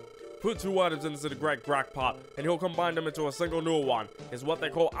 Put 2 items into the great crackpot, and he'll combine them into a single new one. It's what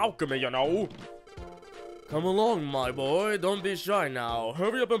they call alchemy, you know. Come along, my boy. Don't be shy now.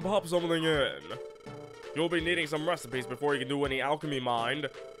 Hurry up and pop something in. You'll be needing some recipes before you can do any alchemy, mind.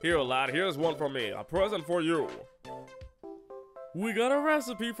 Here, lad, here's one from me. A present for you. We got a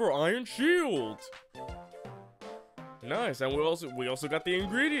recipe for Iron Shield. Nice, and we also got the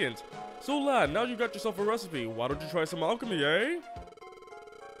ingredients. So, lad, now you got yourself a recipe. Why don't you try some alchemy, eh?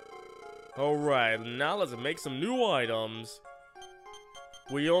 Alright, now let's make some new items.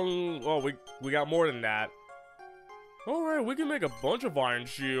 We got more than that. Alright, we can make a bunch of iron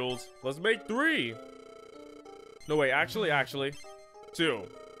shields. Let's make 3. No, wait, actually, 2.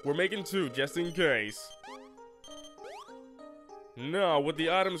 We're making 2, just in case. Now, with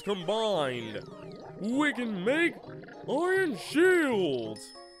the items combined, we can make iron shields.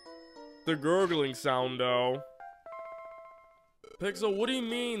 The gurgling sound, though. Pixel, what do you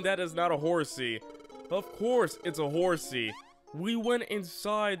mean that is not a horsey? Of course it's a horsey. We went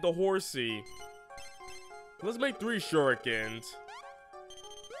inside the horsey. Let's make 3 shurikens.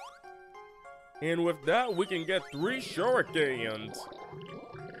 And with that, we can get 3 shurikens.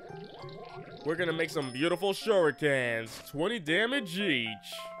 We're gonna make some beautiful shurikens. 20 damage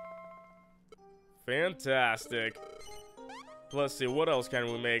each. Fantastic. Let's see, what else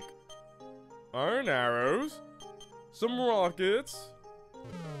can we make? Iron arrows. Some rockets.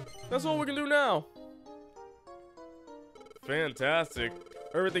 That's all we can do now. Fantastic.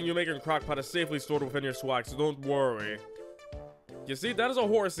 Everything you make in Crockpot is safely stored within your swag, so don't worry. You see, that is a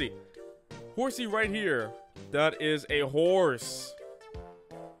horsey. Horsey right here. That is a horse.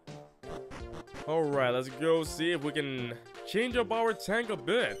 Alright, let's go see if we can change up our tank a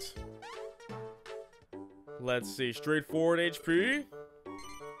bit. Let's see, straightforward HP.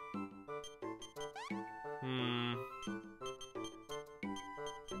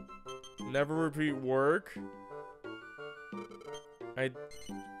 Never repeat work.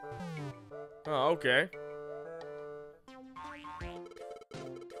 Oh, okay.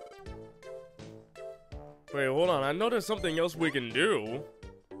 Wait, hold on. I know there's something else we can do.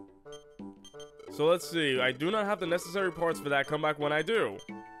 So let's see. I do not have the necessary parts for that. Come back when I do.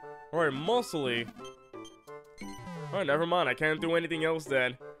 Alright, muscly. Alright, never mind. I can't do anything else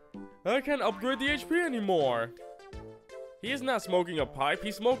then. I can't upgrade the HP anymore. He is not smoking a pipe.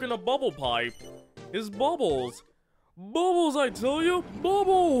 He's smoking a bubble pipe. It's bubbles. Bubbles, I tell you.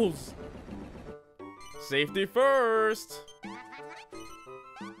 Bubbles. Safety first.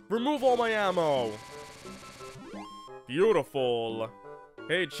 Remove all my ammo. Beautiful.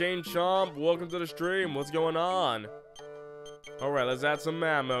 Hey, Chain Chomp, welcome to the stream. What's going on? Alright, let's add some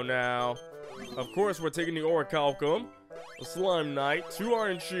ammo now. Of course, we're taking the Orichalcum, a Slime Knight, 2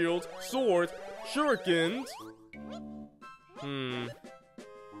 Iron Shields, Sword, Shurikens.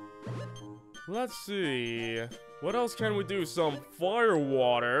 Let's see. What else can we do? Some Fire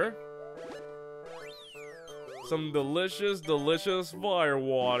Water. Some delicious, delicious Fire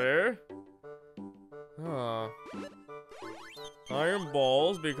Water. Iron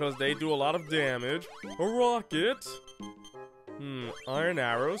Balls, because they do a lot of damage. A Rocket. Iron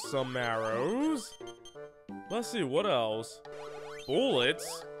Arrows, some arrows. Let's see, what else?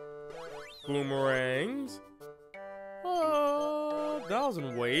 Bullets. Boomerangs.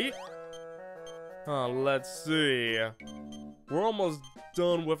 1,000 weight. Let's see. We're almost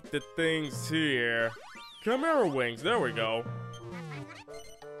done with the things here. Chimera Wings, there we go.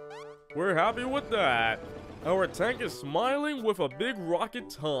 We're happy with that. Our tank is smiling with a big rocket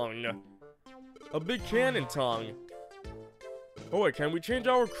tongue. A big cannon tongue. Oh wait, can we change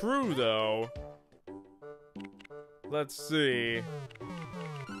our crew though? Let's see.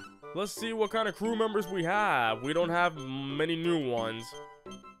 Let's see what kind of crew members we have. We don't have many new ones.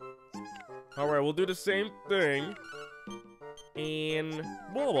 Alright, we'll do the same thing. And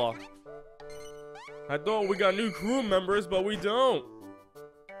blah blah. I thought we got new crew members, but we don't.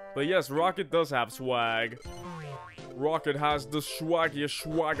 But yes, Rocket does have swag. Rocket has the swaggiest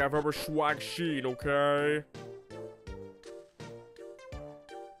swag I've ever swag-sheet, okay?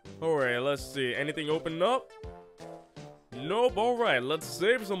 Alright, let's see. Anything open up? Nope, alright. Let's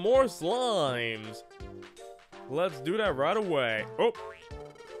save some more slimes. Let's do that right away. Oh!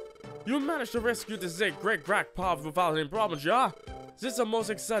 You managed to rescue this great crackpot without any problems, yeah? This is the most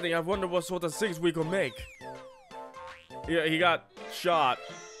exciting. I wonder what sort of things we could make. Yeah, he got shot.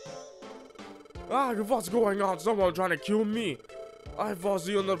 What's going on? Someone trying to kill me. I was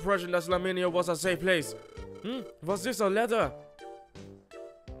under the impression that Slaminia was a safe place. Was this a letter?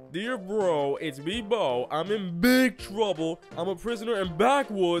 Dear bro, it's me, Bo. I'm in big trouble. I'm a prisoner in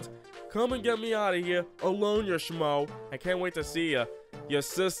backwoods. Come and get me out of here. Alone, you schmo. I can't wait to see ya. Your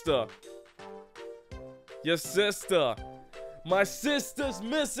sister. Your sister. My sister's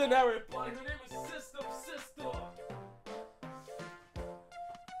missing, everybody. Her name is Sister. Sister.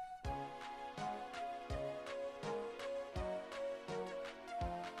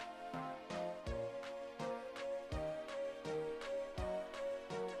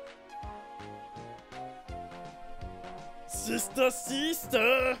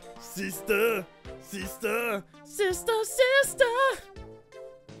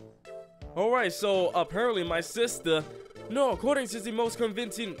 Alright, so apparently my sister. No, according to the most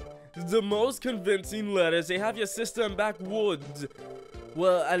convincing letters, they have your sister in backwoods.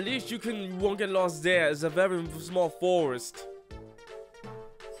 Well, at least you won't get lost there. It's a very small forest.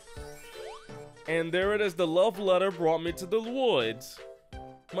 And there it is, the love letter brought me to the woods.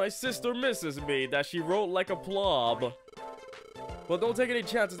 My sister misses me, that she wrote like a plob. Well, don't take any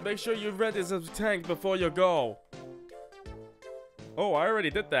chances. Make sure you read this tank before you go. Oh, I already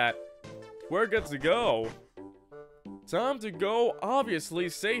did that. We're good to go. Time to go, obviously,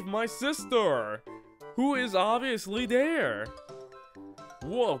 save my sister, who is obviously there.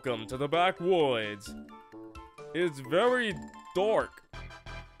 Welcome to the backwoods. It's very dark.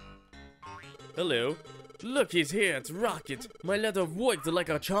 Hello. Look, he's here. It's Rocket. My letter worked like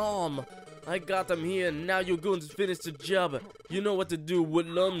a charm. I got him here. Now you're going to finish the job. You know what to do,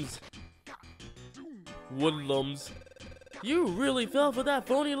 Woodlums. Woodlums. You really fell for that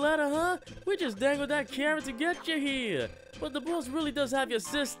phony letter, huh? We just dangled that carrot to get you here. But the boss really does have your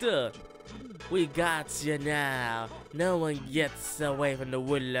sister. We got you now. No one gets away from the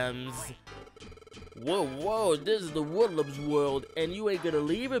Woodlums. Whoa, this is the Woodlums world, and you ain't gonna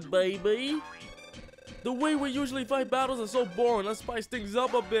leave it, baby. The way we usually fight battles is so boring. Let's spice things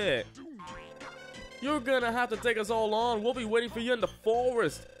up a bit. You're gonna have to take us all on. We'll be waiting for you in the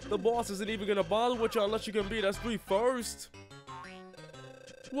forest. The boss isn't even gonna bother with you unless you can beat us 3 first.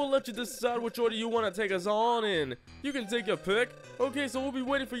 We'll let you decide which order you want to take us on in. You can take your pick. Okay, so we'll be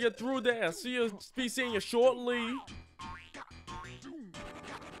waiting for you through there. Be seeing you shortly.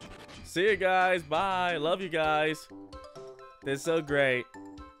 See you guys. Bye. Love you guys. They're so great.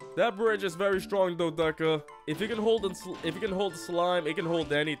 That bridge is very strong though, Deca. If you can hold the slime, it can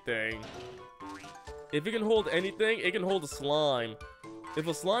hold anything. If it can hold anything, it can hold a slime. If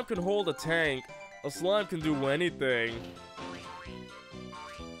a slime can hold a tank, a slime can do anything.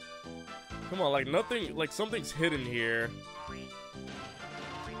 Come on, like nothing, like something's hidden here.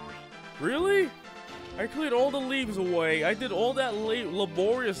 Really? I cleared all the leaves away. I did all that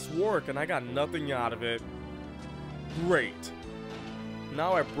laborious work, and I got nothing out of it. Great.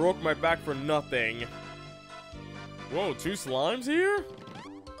 Now I broke my back for nothing. Whoa, 2 slimes here?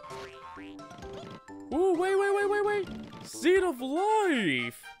 Ooh, wait. Seed of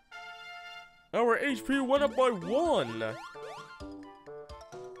life. Our HP went up by 1.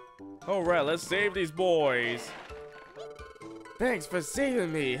 Alright, let's save these boys. Thanks for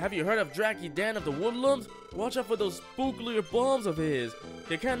saving me. Have you heard of Dracky Dan of the Woodlands? Watch out for those spooklier bombs of his.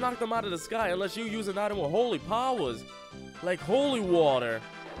 You can't knock them out of the sky unless you use an item with holy powers. Like holy water.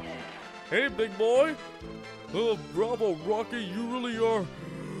 Hey, big boy. Oh, bravo, Rocky. You really are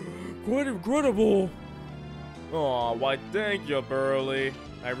quite incredible. Aw, why thank you, Burley.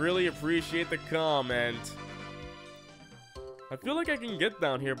 I really appreciate the comment. I feel like I can get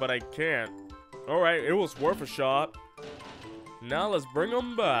down here, but I can't. Alright, it was worth a shot. Now let's bring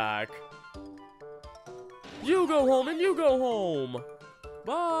them back. You go home and you go home.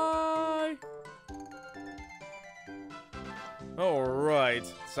 Bye.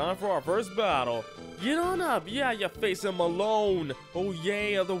 Alright, time for our first battle. Get on up, yeah, you're facing Malone. Oh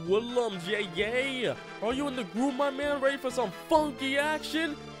yeah, the Woodlums, yeah. Are you in the group, my man, ready for some funky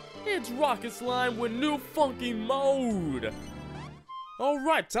action? It's Rocket Slime with new funky mode.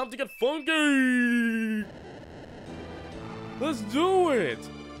 Alright, time to get funky. Let's do it.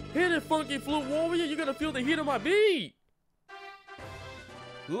 Hit it, Funky Flute Warrior, you're gonna feel the heat of my beat.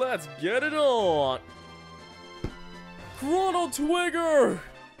 Let's get it on. Chrono Trigger!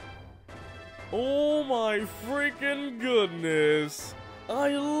 Oh my freaking goodness!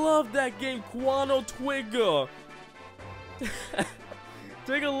 I love that game, Chrono Trigger!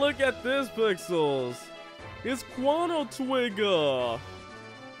 Take a look at this, Pixels! It's Chrono Trigger!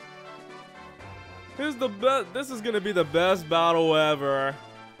 This is gonna be the best battle ever!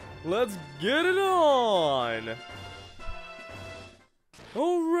 Let's get it on!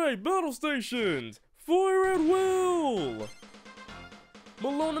 Alright, battle stations! Fire at will!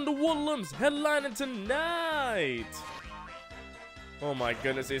 Malone and the Woodlands headlining tonight! Oh my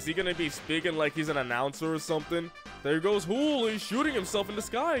goodness, is he gonna be speaking like he's an announcer or something? There goes Hooli shooting himself in the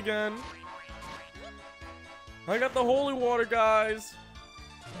sky again. I got the holy water, guys.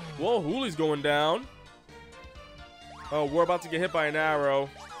 Whoa, Hooli's going down. Oh, we're about to get hit by an arrow.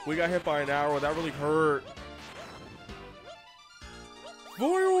 We got hit by an arrow, that really hurt.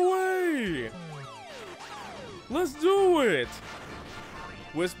 Fire away! Let's do it!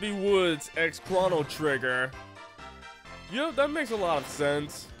 Wispy Woods X Chrono Trigger. Yep, that makes a lot of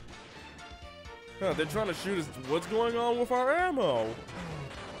sense. Huh, they're trying to shoot us. What's going on with our ammo?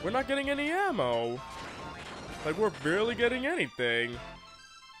 We're not getting any ammo. Like, we're barely getting anything.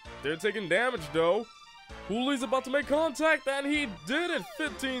 They're taking damage, though. Hooli's about to make contact, and he did it!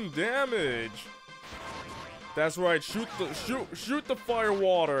 15 damage. That's right, shoot the fire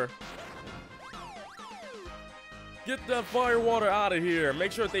water. Get that fire water out of here.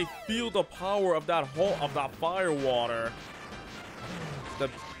 Make sure they feel the power of that fire water. The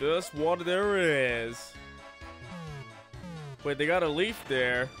best water there is. Wait, they got a leaf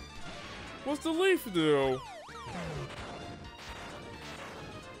there. What's the leaf do?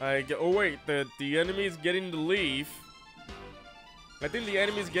 Oh wait, the enemy's getting the leaf. I think the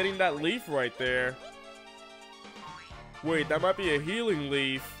enemy's getting that leaf right there. Wait, that might be a healing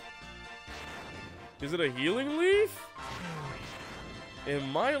leaf. Is it a healing leaf? It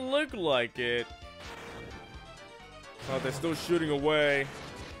might look like it. Oh, they're still shooting away.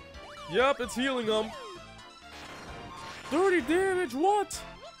 Yup, it's healing them. 30 damage, what?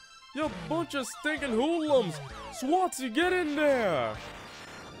 You bunch of stinking hoodlums. Swatsy, get in there.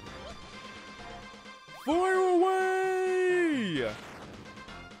 Fire away.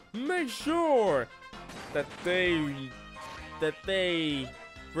 Make sure that they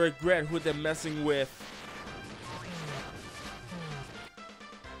regret who they're messing with.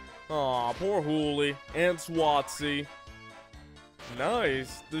 Aw, poor Hooli and Swatsy.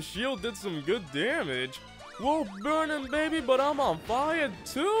 Nice, the shield did some good damage. Whoa, burning baby, but I'm on fire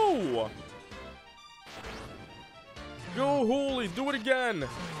too. Go Hooli, do it again.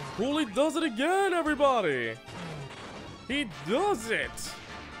 Hooli does it again, everybody. He does it.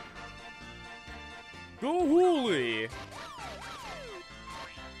 Go Hooli.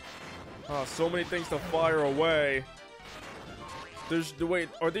 Oh, so many things to fire away. Wait,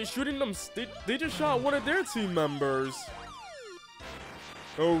 are they shooting them? They just shot one of their team members.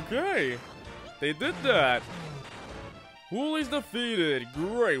 Okay, they did that. Hooli's defeated.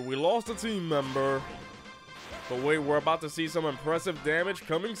 Great, we lost a team member. But wait, we're about to see some impressive damage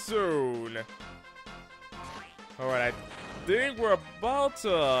coming soon. Alright, I think we're about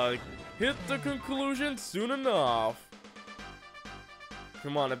to hit the conclusion soon enough.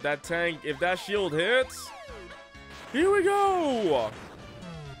 Come on, if that shield hits, here we go.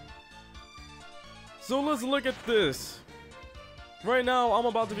 So let's look at this. Right now, I'm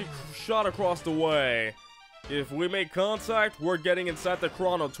about to be shot across the way. If we make contact, we're getting inside the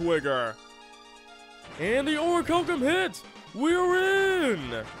Chrono Trigger. And the Orichalcum hit! We're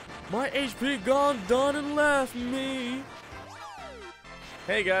in! My HP gone, done, and left me.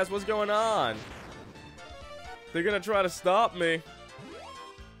 Hey guys, what's going on? They're gonna try to stop me.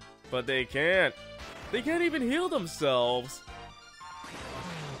 But they can't. They can't even heal themselves.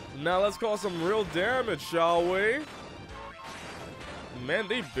 Now let's cause some real damage, shall we? Man,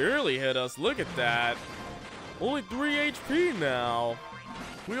 they barely hit us. Look at that. Only 3 HP now.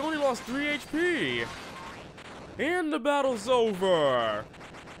 We only lost 3 HP. And the battle's over.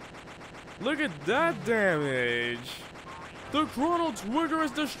 Look at that damage. The Chrono Trigger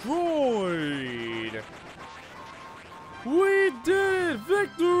is destroyed. We did it!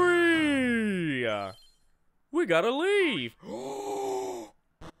 Victory! We gotta leave.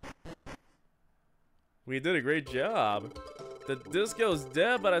 We did a great job. The disco's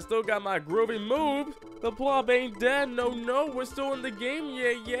dead, but I still got my groovy moves. The plop ain't dead, no, we're still in the game,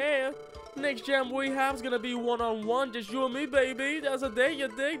 yeah. Next jam we have's gonna be one-on-one, just you and me, baby. That's a date, you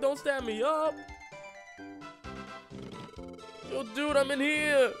dig? Don't stand me up. Yo, dude, I'm in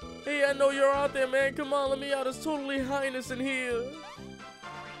here. Hey, I know you're out there, man. Come on, let me out. It's totally highness in here.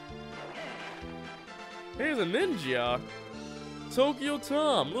 Here's a ninja. Tokyo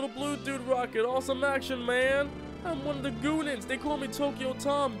Tom, little blue dude rocket, awesome action, man. I'm one of the Goonins. They call me Tokyo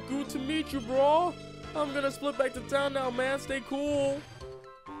Tom. Good to meet you, bro. I'm gonna split back to town now, man. Stay cool.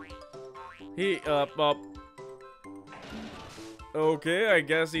 Up. Okay, I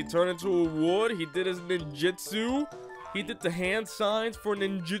guess he turned into a wood. He did his ninjutsu. He did the hand signs for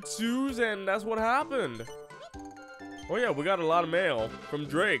ninjutsus, and that's what happened. Oh yeah, we got a lot of mail from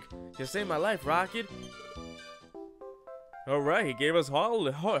Drake. You saved my life, Rocket. Alright, he gave us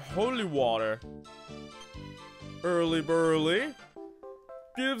holy water. Early Burly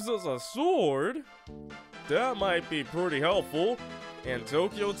gives us a sword. That might be pretty helpful. And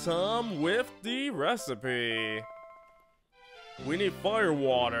Tokyo Tom with the recipe. We need fire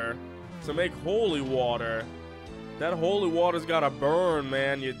water to make holy water. That holy water's gotta burn,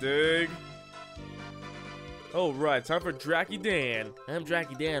 man, you dig? Alright, time for Dracky Dan. I'm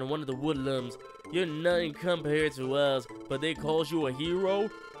Dracky Dan, one of the Woodlums. You're nothing compared to us, but they calls you a hero?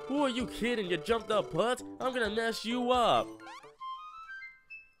 Who are you kidding? You jumped up, putz? I'm gonna mess you up.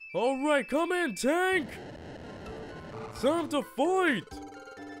 Alright, come in, tank! Time to fight!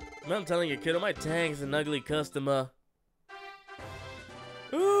 I'm telling you, kiddo, my tank's an ugly customer.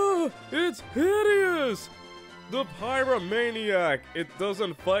 It's hideous! The Pyromaniac! It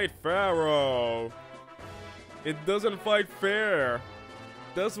doesn't fight Pharaoh. It doesn't fight fair.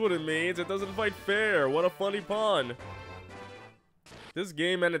 That's what it means. It doesn't fight fair. What a funny pun. This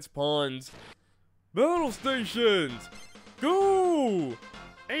game and its puns. Battle stations! Go!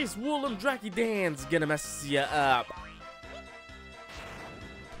 Ace Woolham Dracky Dan's gonna mess ya up.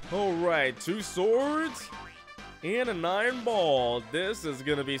 Alright, 2 swords and an iron ball. This is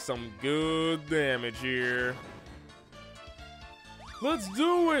gonna be some good damage here. Let's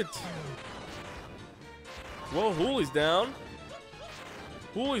do it! Well, Hooley's down.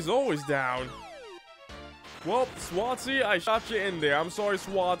 Hooley's always down. Well, Swatsy, I shot you in there. I'm sorry,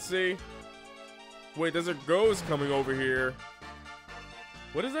 Swatsy. Wait, there's a ghost coming over here.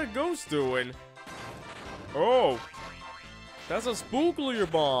 What is that ghost doing? Oh, that's a Spooklier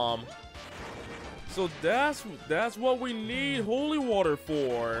bomb. So that's what we need holy water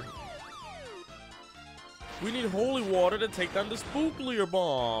for. We need holy water to take down the Spooklier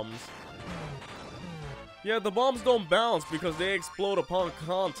bombs. Yeah, the bombs don't bounce because they explode upon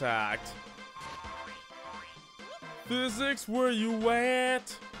contact. Physics, where you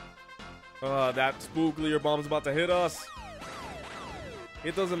at? That Spooklier bomb's about to hit us.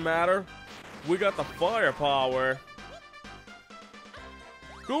 It doesn't matter. We got the firepower.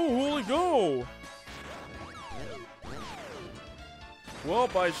 Go, Holy, go! Well,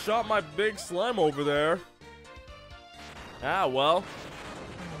 I shot my big slime over there. Ah, well.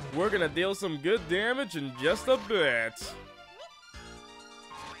 We're gonna deal some good damage in just a bit.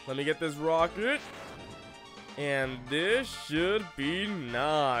 Let me get this rocket. And this should be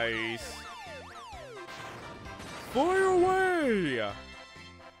nice. Fire away!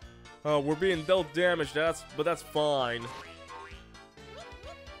 We're being dealt damage, but that's fine.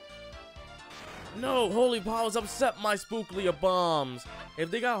 No, holy powers upset my Spooklier bombs. If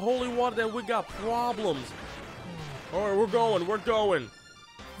they got holy water, then we got problems. Alright, we're going.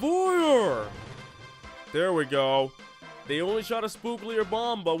 fire! There we go. They only shot a spooklier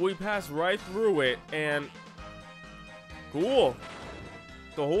bomb, but we passed right through it, and... Cool.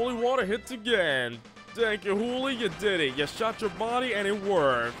 The holy water hits again. Thank you, Hooli, you did it. You shot your body, and it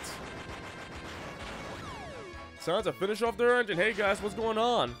worked. Time to finish off their engine. Hey, guys, what's going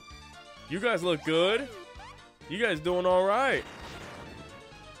on? You guys look good. You guys doing alright.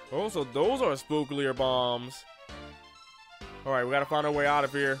 Also, those are spooklier bombs. Alright, we gotta find our way out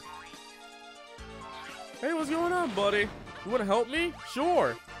of here. Hey, what's going on, buddy? You wanna help me?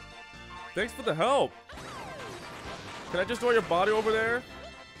 Sure. Thanks for the help. Can I just throw your body over there?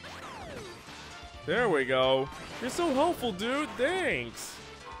 There we go. You're so helpful, dude. Thanks.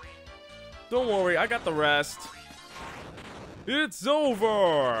 Don't worry, I got the rest. It's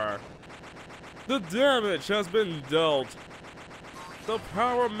over. The damage has been dealt. The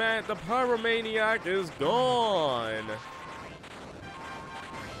pyromaniac is gone.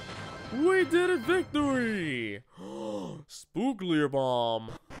 We did it, victory! Spooklier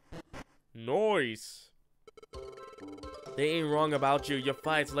bomb. Nice. They ain't wrong about you. You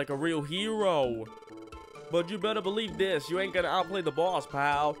fight like a real hero. But you better believe this. You ain't gonna outplay the boss,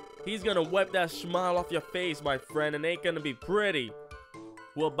 pal. He's gonna wipe that smile off your face, my friend, and ain't gonna be pretty.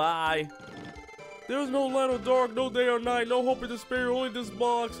 Well, bye. There's no light or dark, no day or night, no hope or despair, only this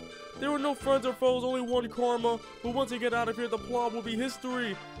box. There were no friends or foes, only one karma. But once you get out of here, the plot will be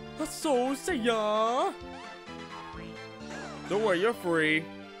history. So, say ya. Don't worry, you're free.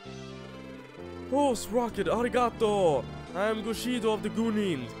 Oh, Rocket, arigato. I am Gushido of the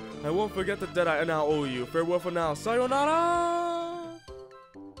Gunins. I won't forget the debt I now owe you. Farewell for now. Sayonara!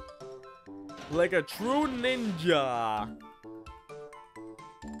 Like a true ninja.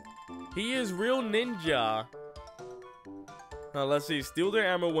 He is real ninja. Now let's see. Steal their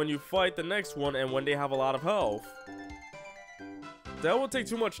ammo when you fight the next one and when they have a lot of health. That will take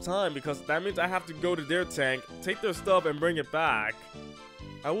too much time because that means I have to go to their tank, take their stuff, and bring it back.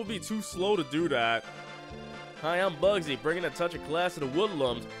 I will be too slow to do that. Hi, I'm Bugsy, bringing a touch of class to the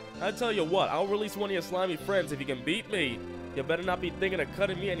Woodlums. I tell you what, I'll release one of your slimy friends if you can beat me. You better not be thinking of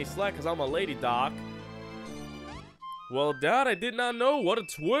cutting me any slack because I'm a lady, Doc. Well, Dad, I did not know. What a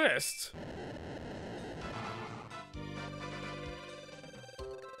twist.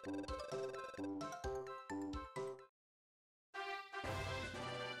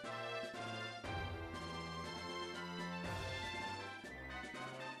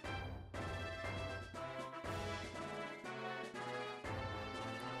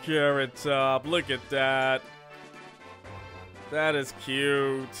 Carrot Top, look at that. That is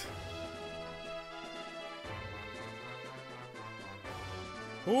cute.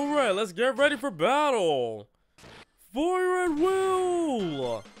 Alright, let's get ready for battle. Fire at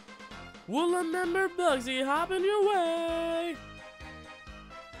will. We'll remember Bugsy hopping your way.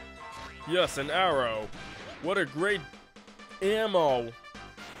 Yes, an arrow. What a great ammo.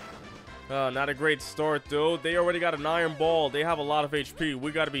 Not a great start though. They already got an iron ball. They have a lot of HP.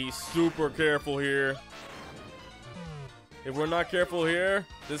 We gotta be super careful here. If we're not careful here,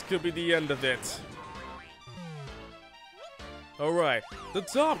 this could be the end of it. Alright, the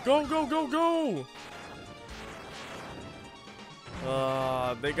top, go, go, go, go!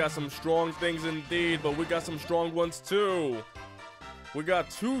 They got some strong things indeed, but we got some strong ones too. We got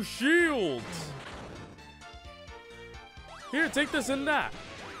 2 shields. Here, take this and that.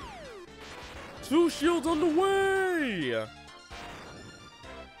 2 shields on the way!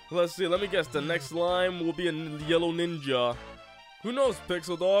 Let's see, let me guess, the next slime will be a yellow ninja. Who knows,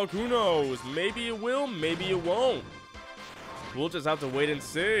 Pixel Dog, who knows? Maybe it will, maybe it won't. We'll just have to wait and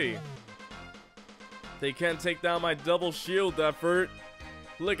see. They can't take down my double shield effort.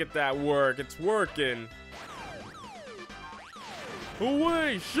 Look at that work, it's working.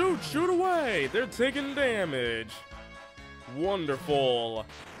 Away, shoot, shoot away! They're taking damage. Wonderful.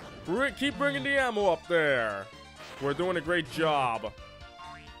 Keep bringing the ammo up there. We're doing a great job.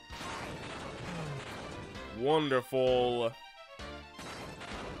 Wonderful.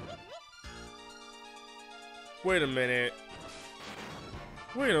 Wait a minute.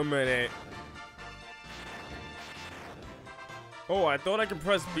 Wait a minute. Oh, I thought I could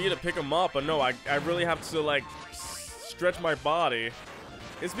press B to pick him up, but no, I really have to, like, stretch my body.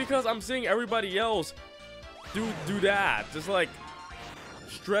 It's because I'm seeing everybody else do that. Just, like,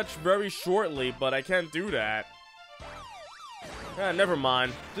 stretch very shortly, but I can't do that. Never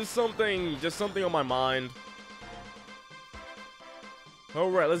mind. Just something on my mind.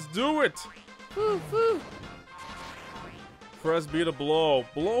 Alright, let's do it! Woo, woo. Press B to blow.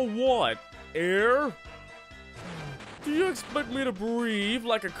 Blow what? Air? Do you expect me to breathe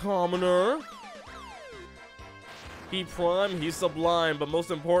like a commoner? He prime, he's sublime, but most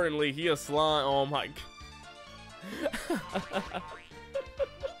importantly, he a slime. Oh my god.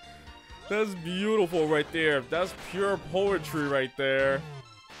 That's beautiful right there. That's pure poetry right there.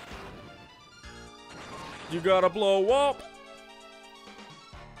 You gotta blow up.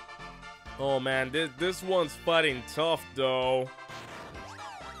 Oh man, this one's fighting tough though.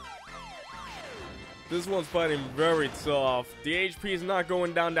 This one's fighting very tough. The HP is not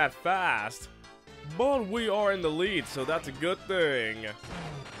going down that fast. But we are in the lead, so that's a good thing.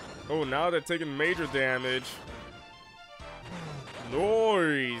 Oh, now they're taking major damage.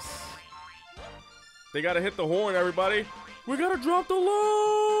 Nice. They gotta hit the horn, everybody. We gotta drop the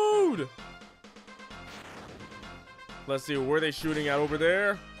load. Let's see, where are they shooting at over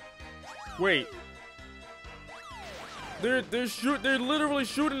there? Wait. They're literally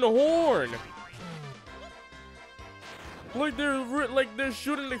shooting the horn. Like they're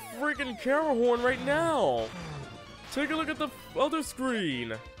shooting the freaking camera horn right now. Take a look at the other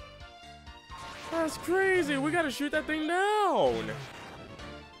screen. That's crazy. We gotta shoot that thing down.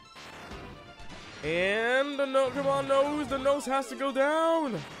 And the nose, come on, nose. The nose has to go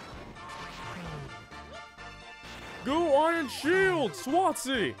down. Go Iron Shield,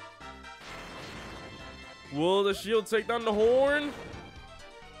 Swatsy. Will the shield take down the horn?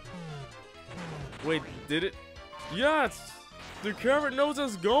 Wait, did it? Yes! The carrot nose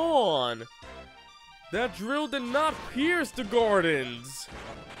is gone! That drill did not pierce the gardens!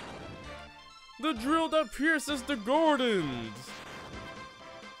 The drill that pierces the gardens!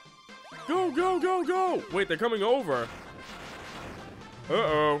 Go, go, go, go! Wait, they're coming over.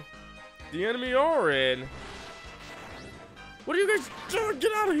 Uh-oh. The enemy are in. What are you guys doing?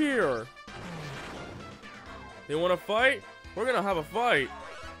 Get out of here! They want to fight? We're gonna have a fight.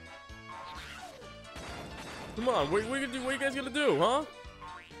 Come on, what are you guys gonna do, huh?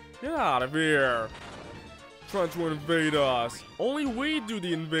 Get out of here. Trying to invade us. Only we do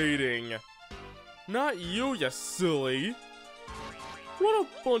the invading. Not you, you silly. What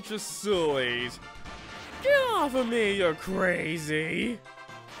a bunch of sillies. Get off of me, you're crazy.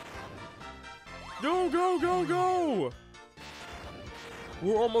 Go, go, go, go.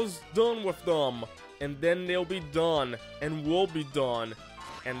 We're almost done with them. And then they'll be done. And we'll be done.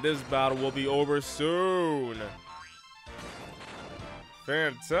 And this battle will be over soon.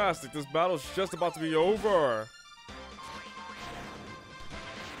 Fantastic. This battle's just about to be over.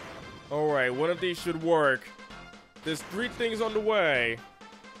 Alright, one of these should work. There's 3 things on the way.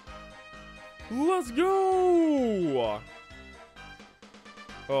 Let's go!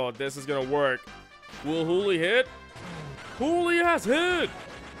 Oh, this is gonna work. Will Hooli hit? Hooli has hit!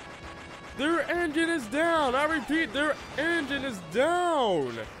 Their engine is down! I repeat, their engine is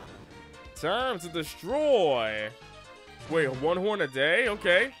down! Time to destroy! Wait, 1 horn a day?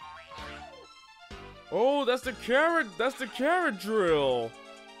 Okay. Oh, that's the carrot drill!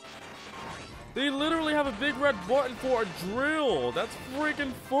 They literally have a big red button for a drill! That's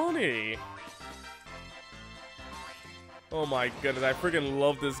freaking funny! Oh my goodness, I freaking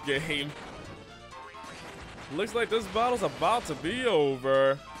love this game. Looks like this battle's about to be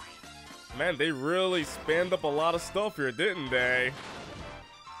over. Man, they really spanned up a lot of stuff here, didn't they?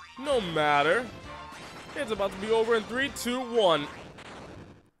 No matter. It's about to be over in 3, 2, 1.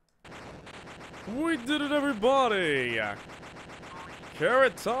 We did it, everybody!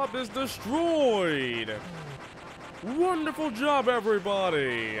 Carrot Top is destroyed! Wonderful job,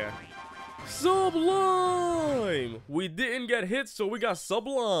 everybody! Sublime! We didn't get hit, so we got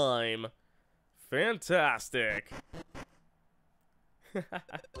Sublime. Fantastic.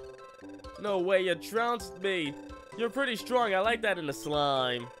 No way, you trounced me. You're pretty strong, I like that in the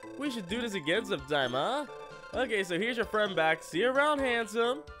slime. We should do this again sometime, huh? Okay, so here's your friend back. See you around,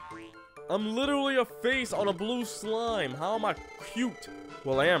 handsome. I'm literally a face on a blue slime. How am I cute?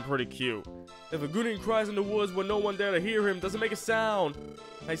 Well, I am pretty cute. If a Goonin cries in the woods when no one there to hear him, doesn't make a sound.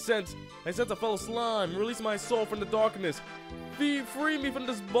 I sense a fellow slime. Release my soul from the darkness. Free me from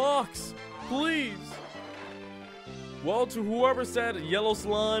this box. Please. Well, to whoever said yellow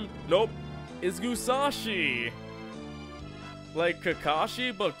slime, nope. It's Gusashi. Like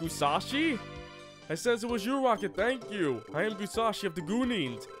Kakashi, but Gusashi? I sense it was you, Rocket, thank you. I am Gusashi of the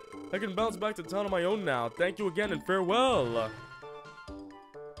Goonins. I can bounce back to town on my own now. Thank you again and farewell.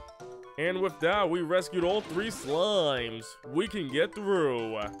 And with that, we rescued all 3 slimes. We can get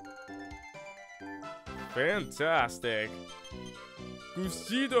through. Fantastic.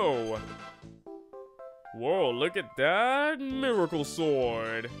 Gusido. Whoa, look at that miracle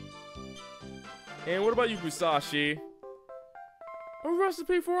sword. And what about you, Gusashi? A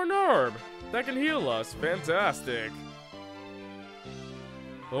recipe for an herb that can heal us. Fantastic.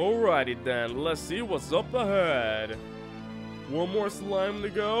 Alrighty then, let's see what's up ahead. One more slime to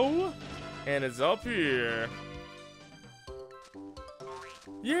go, and it's up here.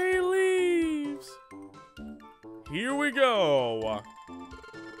 Yay, leaves! Here we go.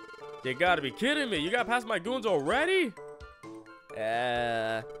 You gotta be kidding me, you got past my goons already?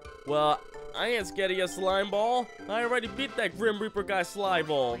 Well, I ain't scared of your slime ball. I already beat that Grim Reaper guy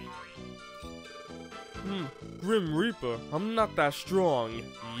Slival. Grim Reaper, I'm not that strong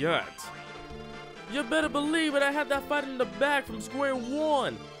yet. You better believe it, I had that fight in the back from square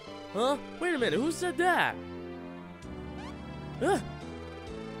one. Huh? Wait a minute, who said that?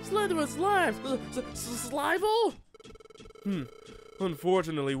 Slitherin Slime! Slival?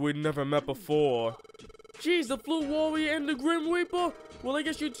 Unfortunately, we'd never met before. Jeez, the Flute Warrior and the Grim Reaper? Well, I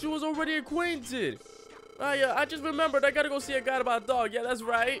guess you two was already acquainted. I just remembered, I gotta go see a guy about a dog. Yeah, that's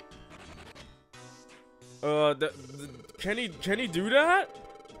right. Can he do that?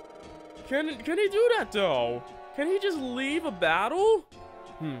 Can he do that though? Can he just leave a battle?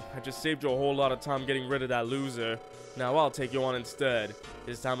 I just saved you a whole lot of time getting rid of that loser. Now I'll take you on instead.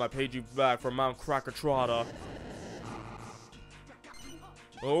 This time I paid you back for Mount Krakatoa.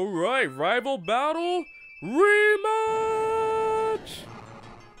 Alright, rival battle rematch!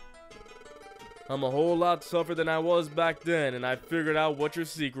 I'm a whole lot tougher than I was back then, and I figured out what your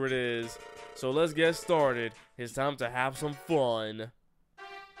secret is. So let's get started. It's time to have some fun.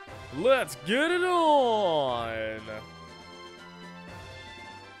 Let's get it on!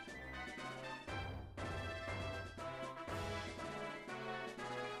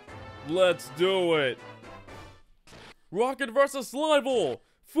 Let's do it! Rocket versus Slival!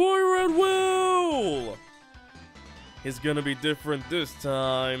 Fire at will! It's gonna be different this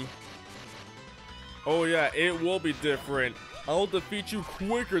time. Oh yeah, it will be different. I'll defeat you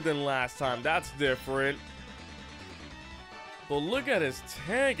quicker than last time. That's different. But look at his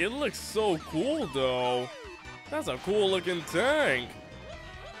tank. It looks so cool though. That's a cool looking tank.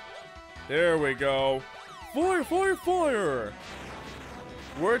 There we go. Fire, fire, fire!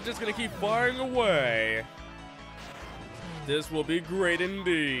 We're just gonna keep firing away. This will be great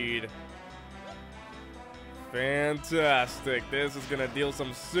indeed. Fantastic. This is gonna deal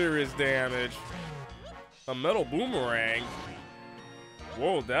some serious damage. A metal boomerang?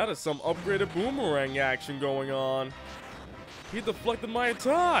 Whoa, that is some upgraded boomerang action going on. He deflected my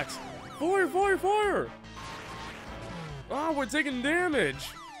attacks. Fire, fire, fire! Ah, we're taking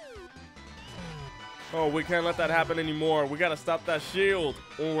damage. Oh, we can't let that happen anymore. We gotta stop that shield,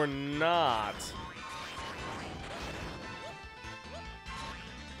 or not.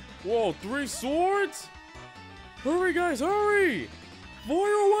 Whoa, 3 swords? Hurry, guys, hurry! Fire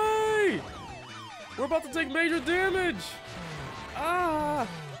away! We're about to take major damage! Ah!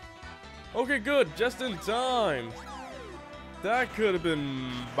 Okay, good, just in time. That could have been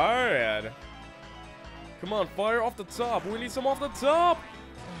bad. Come on, fire off the top. We need some off the top!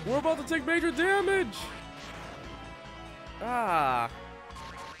 We're about to take major damage! I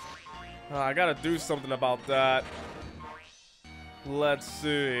gotta do something about that. Let's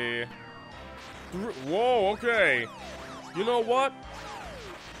see. Whoa, okay. You know what?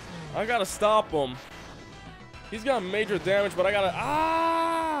 I gotta stop him. He's got major damage, but I gotta...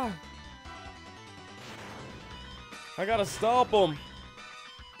 I gotta stop him.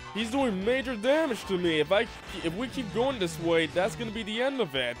 He's doing major damage to me. If we keep going this way, that's gonna be the end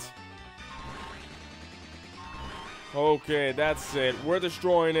of it. Okay, that's it. We're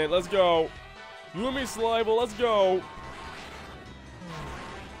destroying it. Let's go. You and me, Slival. Let's go.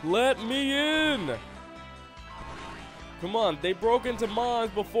 Let me in. Come on. They broke into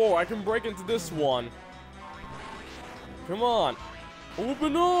mines before. I can break into this one. Come on.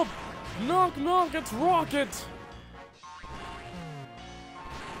 Open up. Knock, knock. It's Rocket.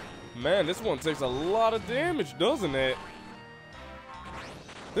 Man, this one takes a lot of damage, doesn't it?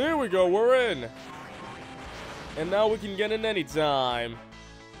 There we go. We're in. And now we can get in anytime.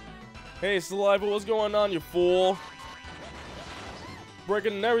 Hey, Saliva, what's going on, you fool?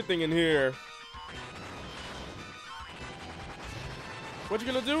 Breaking everything in here. What you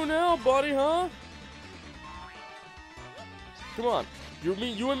gonna do now, buddy, huh? Come on. You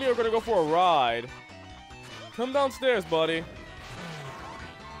and me are gonna go for a ride. Come downstairs, buddy.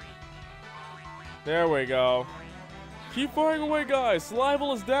 There we go. Keep firing away, guys.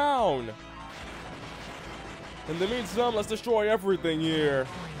 Slival is down. In the meantime, let's destroy everything here.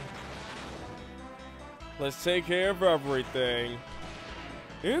 Let's take care of everything.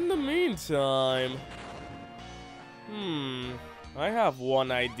 In the meantime... I have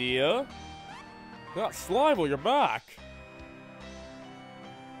one idea. Slival, you're back.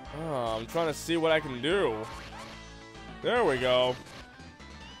 I'm trying to see what I can do. There we go.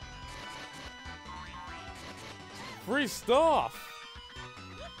 free stuff.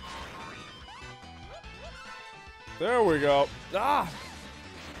 There we go. Ah!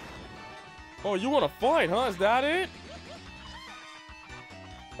 Oh, you want to fight, huh? Is that it?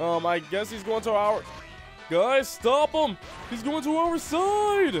 I guess he's going to our... Guys, stop him! He's going to our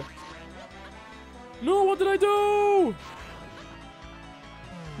side! No, what did I do?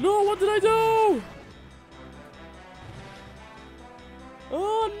 No, what did I do?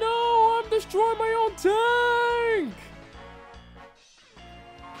 Oh no, I'm destroying my own tank!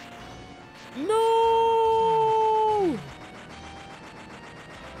 No!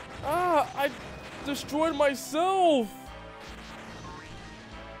 Ah, I destroyed myself!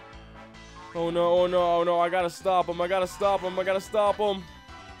 Oh no, oh no, oh no, I gotta stop him, I gotta stop him, I gotta stop him.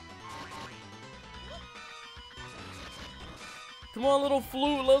 Come on, little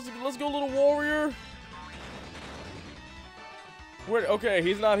flute, let's go, little warrior. Where, okay,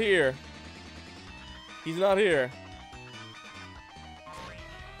 he's not here. He's not here.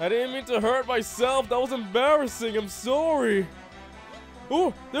 I didn't mean to hurt myself, that was embarrassing, I'm sorry.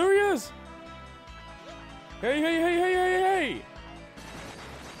 Oh, there he is. Hey, hey, hey, hey, hey, hey.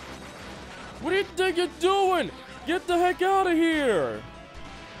 What do you think you're doing? Get the heck out of here!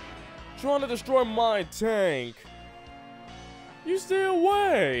 Trying to destroy my tank. You stay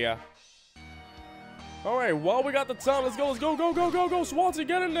away. Alright, while we got the time, let's go, go, go, go, Swansea,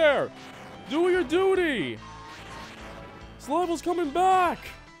 get in there! Do your duty! Slime's coming back!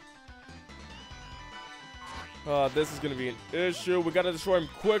 This is gonna be an issue. We gotta destroy him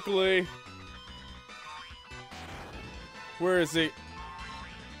quickly. Where is he?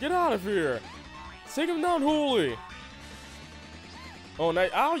 Get out of here! Take him down, Hooli! Oh, now,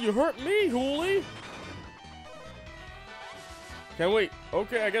 ow, you hurt me, Hooli! Can't wait.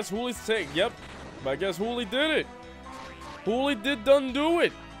 Okay, I guess Hooli's take. Yep, I guess Hooli did it. Hooli did done do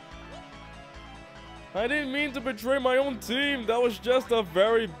it. I didn't mean to betray my own team. That was just a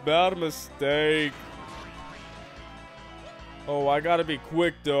very bad mistake. Oh, I gotta be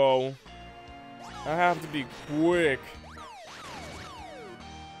quick, though. I have to be quick.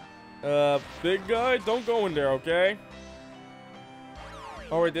 Big guy, don't go in there, okay?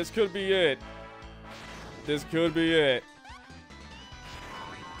 Alright, this could be it. This could be it.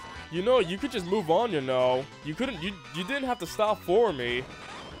 You know, you could just move on, you know. You couldn't, you didn't have to stop for me.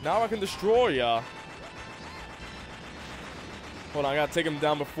 Now I can destroy ya. Hold on, I gotta take him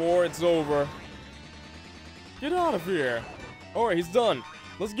down before it's over. Get out of here. Alright, he's done.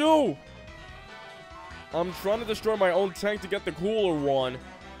 Let's go. I'm trying to destroy my own tank to get the cooler one.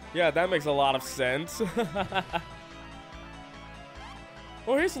 Yeah, that makes a lot of sense.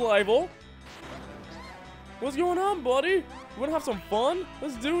 Oh, hey, Slivel. What's going on, buddy? You wanna have some fun?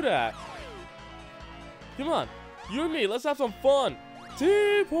 Let's do that. Come on. You and me, let's have some fun.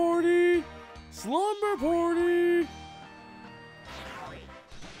 Tea party. Slumber party.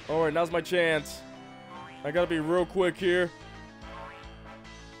 Alright, now's my chance. I gotta be real quick here.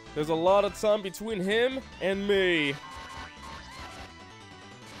 There's a lot of time between him and me.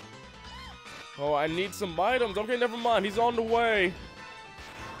 Oh, I need some items. Okay, never mind. He's on the way.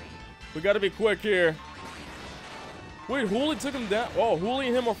 We gotta be quick here. Wait, Hooli took him down. Oh, Hooli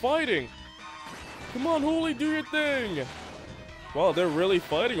and him are fighting. Come on, Hooli, do your thing. Wow, they're really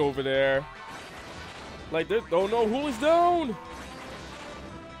fighting over there. Like, they're... Oh, no, Hooli's down.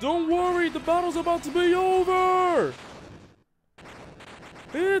 Don't worry, the battle's about to be over.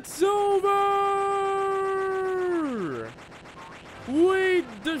 It's over. We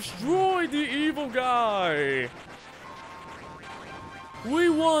destroyed the evil guy. We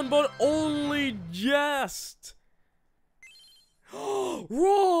won, but only just.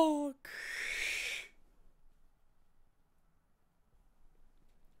 Rock.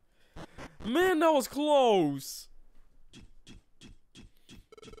 Man, that was close.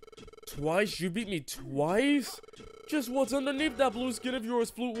 Twice? You beat me twice? Just what's underneath that blue skin of yours,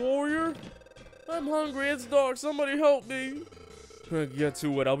 Flute Warrior? I'm hungry, it's dark, somebody help me. Get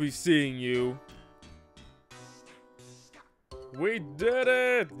to it, I'll be seeing you. We did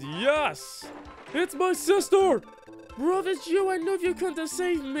it! Yes! It's my sister! Bruv, it's you, I knew you couldn't have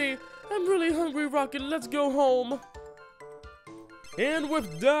saved me. I'm really hungry, Rocket, let's go home. And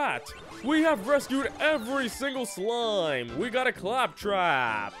with that, we have rescued every single slime. We got a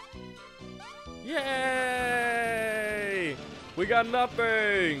claptrap. Yay! We got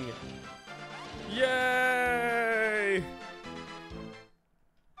nothing. Yay!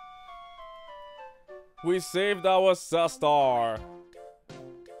 We saved our sister.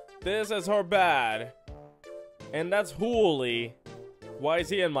 This is her bed. And that's Hooli. Why is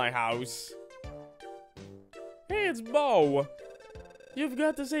he in my house? Hey, it's Bo. You've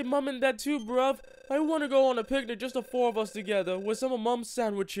got to say Mom and Dad too, bruv. I want to go on a picnic, just the four of us together, with some of Mom's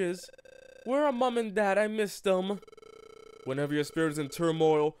sandwiches. Where are Mom and Dad? I miss them. Whenever your spirit is in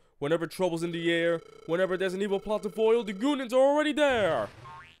turmoil, whenever trouble's in the air, whenever there's an evil plot to foil, the Goonins are already there.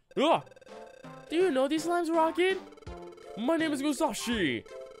 Ah! Do you know these slimes, Rocket? My name is Gusashi.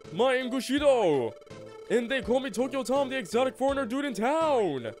 My name Gushido. And they call me Tokyo Tom, the exotic foreigner dude in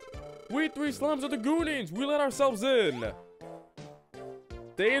town. We three slimes are the Goonins. We let ourselves in.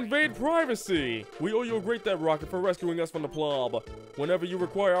 They invade privacy. We owe you a great debt, Rocket, for rescuing us from the Plob. Whenever you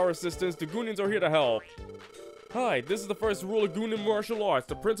require our assistance, the Goonins are here to help. Hi, this is the first rule of Goonin martial arts,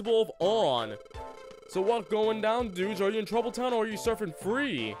 the principle of on. So what going down, dudes? Are you in Trouble Town or are you surfing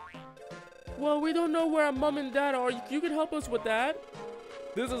free? Well, we don't know where our Mom and Dad are. You can help us with that.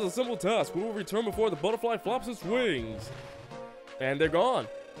 This is a simple task. We will return before the butterfly flaps its wings. And they're gone.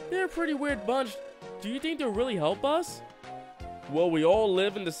 They're a pretty weird bunch. Do you think they'll really help us? Well, we all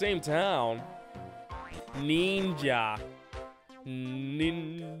live in the same town. Ninja.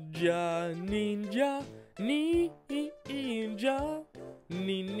 Ninja. Ninja. Ninja.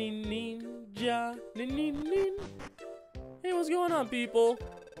 Ninja. Ninja. Hey, what's going on, people?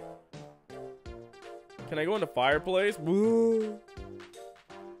 Can I go in the fireplace? Woo.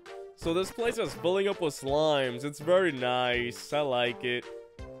 So this place is filling up with slimes. It's very nice. I like it.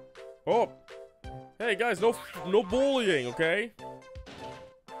 Oh. Hey guys, no bullying, okay?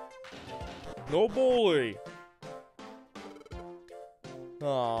 No bully.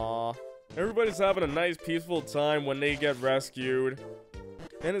 Aww. Everybody's having a nice peaceful time when they get rescued.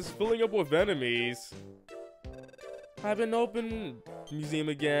 And it's filling up with enemies. I've been open museum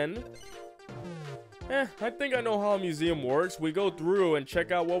again. I think I know how a museum works. We go through and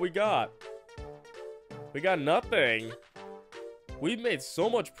check out what we got. We got nothing. We've made so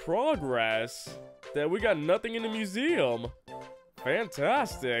much progress that we got nothing in the museum.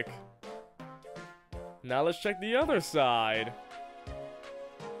 Fantastic. Now let's check the other side.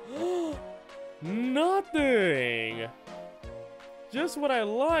 Nothing. Just what I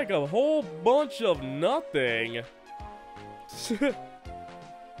like, a whole bunch of nothing.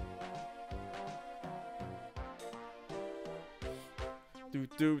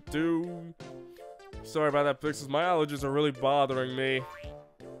 Sorry about that, Pixels. My allergies are really bothering me.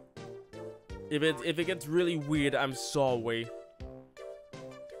 If it gets really weird, I'm sorry.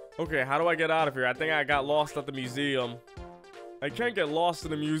 Okay, how do I get out of here? I think I got lost at the museum. I can't get lost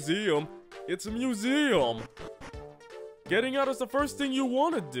in a museum. It's a museum. Getting out is the first thing you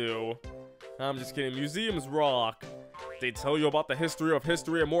want to do. I'm just kidding. Museums rock. They tell you about the history of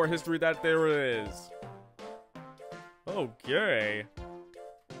history and more history that there is. Okay.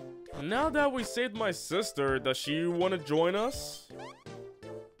 Now that we saved my sister, does she want to join us?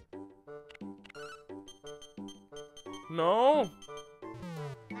 No?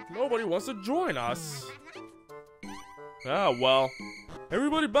 Nobody wants to join us. Ah, well.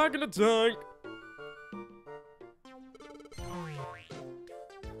 Everybody back in the tank.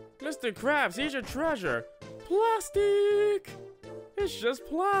 Mr. Krabs, here's your treasure. Plastic! It's just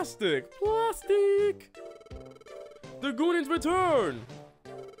plastic. Plastic! The Goonins return!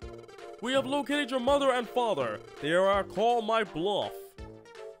 We have located your mother and father. They are our call my bluff.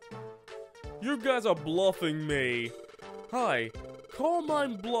 You guys are bluffing me. Hi. Call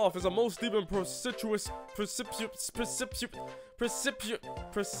mine bluff is a most steep and precipitous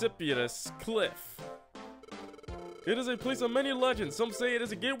cliff. It is a place of many legends. Some say it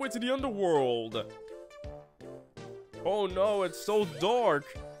is a gateway to the underworld. Oh no, it's so dark.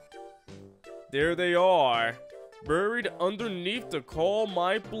 There they are. Buried underneath the call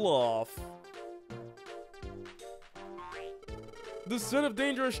my bluff. The scent of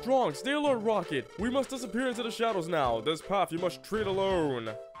danger is strong. Stay alert, Rocket. We must disappear into the shadows now. This path you must tread alone.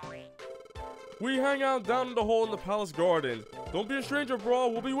 We hang out down in the hole in the palace garden. Don't be a stranger, bro.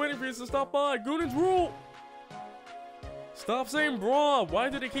 We'll be waiting for you to stop by. Goonins rule. Stop saying brah. Why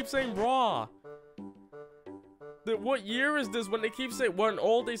do they keep saying brah? What year is this when they keep saying, when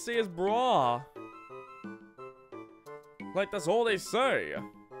all they say is brah? Like, that's all they say.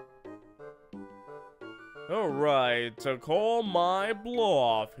 Alright, to call my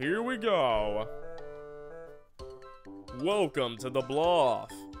bluff. Here we go. Welcome to the bluff.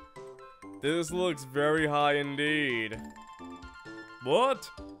 This looks very high indeed. What?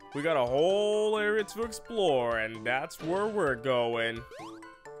 We got a whole area to explore, and that's where we're going.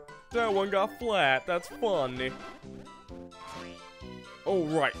 That one got flat. That's funny. Oh,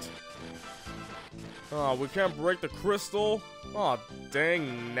 right. Oh, we can't break the crystal. Oh,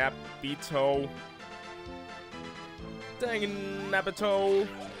 dang, Napito. Dang, Napito.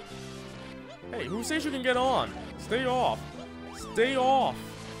 Hey, who says you can get on? Stay off. Stay off.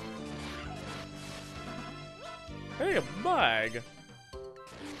 Hey, a bag.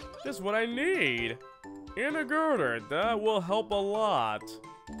 Just what I need. And a girder. That will help a lot.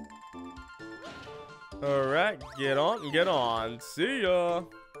 Alright, get on and get on. See ya.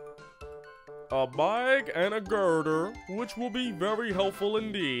 A bag and a girder, which will be very helpful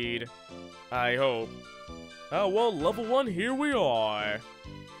indeed. I hope. Oh, well, level 1, here we are.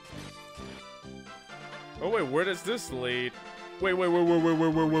 Oh, wait, where does this lead? Wait.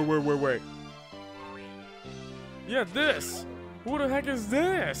 Yeah, this. Who the heck is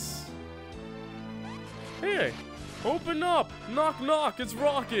this? Hey, open up. Knock, knock, it's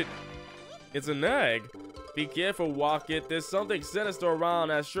Rocket. It's an egg. Be careful, Rocket. There's something sinister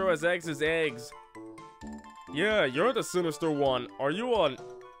around, as sure as eggs is eggs. Yeah, you're the sinister one. Are you an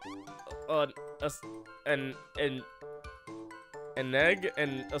egg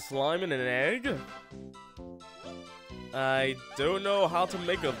and a slime and an egg? I don't know how to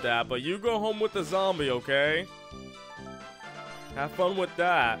make of that, but you go home with the zombie, okay? Have fun with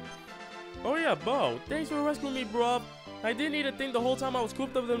that. Oh yeah, Bo, thanks for rescuing me, bruv. I didn't eat a thing the whole time I was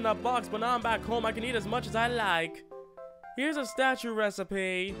cooped up in that box, but now I'm back home. I can eat as much as I like. Here's a statue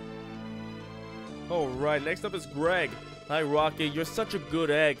recipe. Alright, next up is Greg. Hi, Rocket, you're such a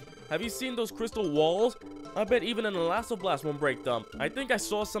good egg. Have you seen those crystal walls? I bet even an Elastoblast won't break them. I think I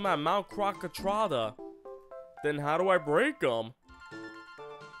saw some at Mount Krakatoa. Then how do I break them?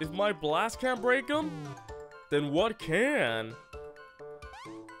 If my blast can't break them, then what can?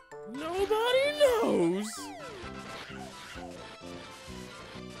 Nobody knows.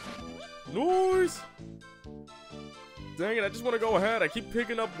 Noise! Dang it, I just want to go ahead. I keep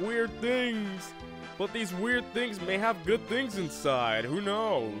picking up weird things. But these weird things may have good things inside. Who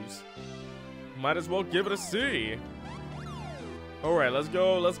knows? Might as well give it a see. Alright, let's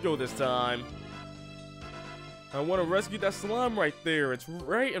go this time. I want to rescue that slime right there. It's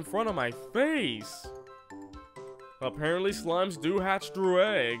right in front of my face. Apparently slimes do hatch through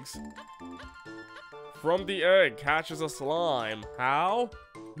eggs. From the egg hatches a slime. How?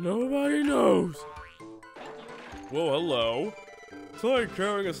 Nobody knows. Whoa, hello. Tired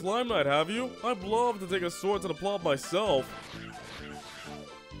carrying a slime knight, have you? I'd love to take a sword to the plot myself.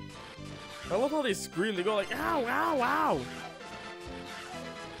 I love how they scream. They go like, ow, ow, ow.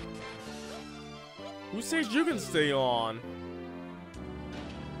 Who says you can stay on?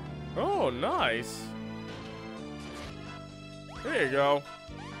 Oh, nice. There you go.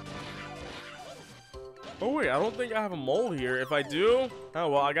 Oh wait, I don't think I have a mole here. If I do, oh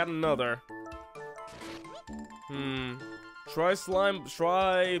well, I got another.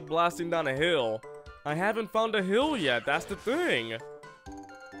 Try blasting down a hill. I haven't found a hill yet, that's the thing.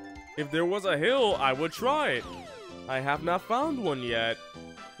 If there was a hill, I would try it. I have not found one yet.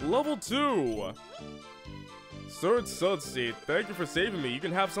 Level 2. Third Sudseed, thank you for saving me. You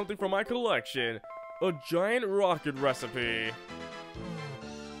can have something from my collection. A giant rocket recipe.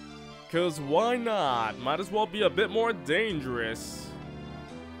 Cause why not? Might as well be a bit more dangerous.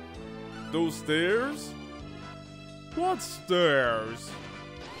 Those stairs? What stairs?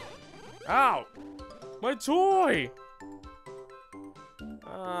 Ow! My toy!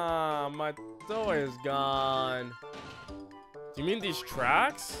 Ah, my toy is gone. Do you mean these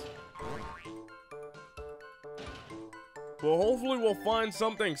tracks? Well, hopefully we'll find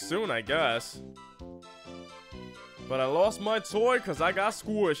something soon, I guess. But I lost my toy because I got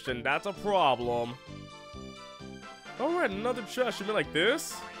squished, and that's a problem. Alright, another chest. You mean like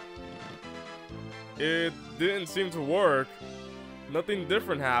this? It didn't seem to work. Nothing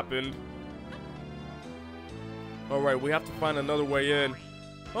different happened. Alright, we have to find another way in.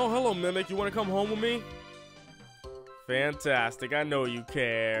 Oh, hello, Mimic. You want to come home with me? Fantastic. I know you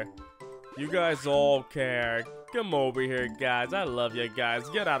care. You guys all care. Come over here, guys. I love you guys.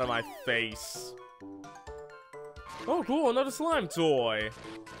 Get out of my face. Oh, cool. Another slime toy.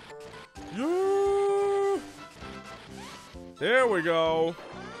 Yeah! There we go.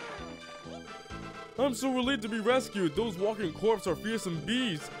 I'm so relieved to be rescued. Those walking corpses are fearsome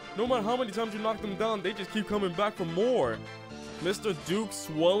beasts. No matter how many times you knock them down, they just keep coming back for more. Mr. Duke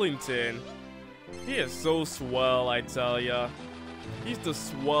Swellington. He is so swell, I tell ya. He's the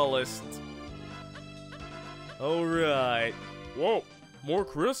swellest. Alright. Whoa, more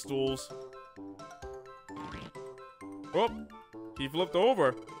crystals. Oh, he flipped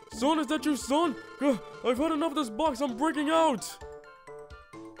over. Son, is that you, son? I've had enough of this box. I'm breaking out.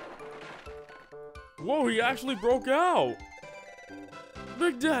 Whoa, he actually broke out.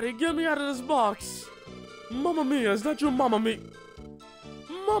 Big Daddy, get me out of this box. Mamma Mia, is that you, Mamma Mia?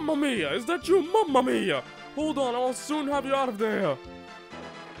 Mamma Mia, is that you, Mamma Mia? Hold on, I'll soon have you out of there.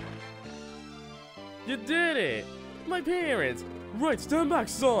 You did it. My parents. Right, stand back,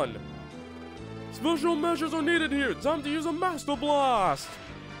 son. Special measures are needed here. Time to use a Master Blast.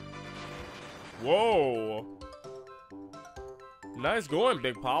 Whoa. Nice going,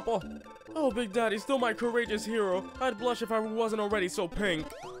 Big Papa. Oh, Big Daddy, still my courageous hero. I'd blush if I wasn't already so pink.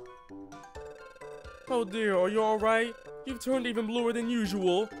 Oh dear, are you alright? You've turned even bluer than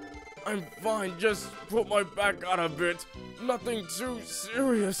usual. I'm fine, just put my back out a bit. Nothing too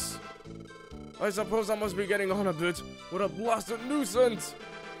serious. I suppose I must be getting on a bit. What a blasted nuisance.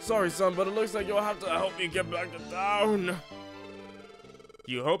 Sorry, son, but it looks like you'll have to help me get back to town.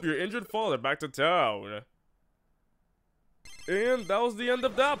 You help your injured father back to town. And that was the end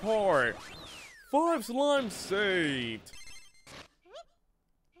of that part. 5 slimes saved.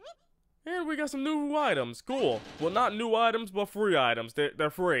 And we got some new items. Cool. Well, not new items, but free items. They're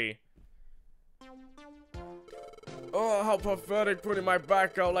free. Oh, how pathetic putting my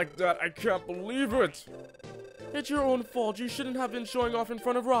back out like that. I can't believe it. It's your own fault. You shouldn't have been showing off in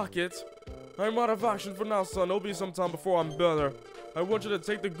front of Rocket. I'm out of action for now, son. It'll be some time before I'm better. I want you to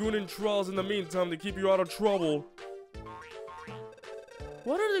take the Goonin trials in the meantime to keep you out of trouble.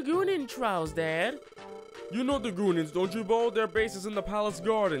 What are the Goonin trials, Dad? You know the Goonins, don't you, Bo? Their base is in the palace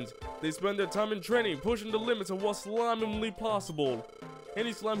gardens. They spend their time in training, pushing the limits of what's slimingly possible.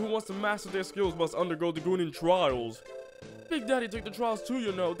 Any slime who wants to master their skills must undergo the Goonin trials. Big Daddy took the trials too,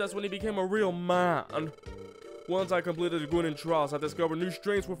 you know. That's when he became a real man. Once I completed the Goonin trials, I discovered new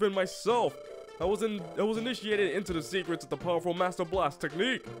strengths within myself. I was initiated into the secrets of the powerful Master Blast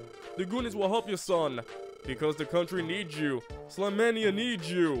technique. The Goonins will help you, son, because the country needs you. Slimania needs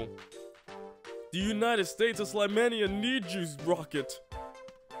you. The United States of Slimania needs you, Rocket.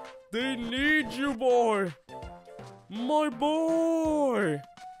 They need you, boy. My boy.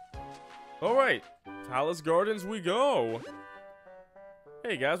 Alright, Palace Gardens we go.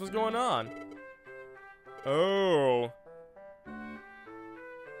 Hey guys, what's going on? Oh.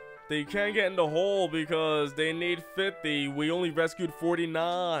 They can't get in the hole because they need 50. We only rescued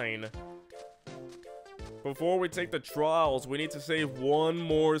 49. Before we take the trials, we need to save one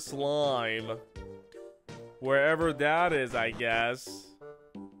more slime. Wherever that is, I guess.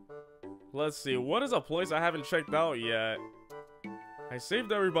 Let's see, what is a place I haven't checked out yet? I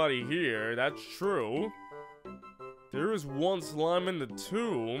saved everybody here, that's true. There is one slime in the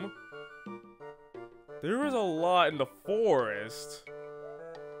tomb. There is a lot in the forest.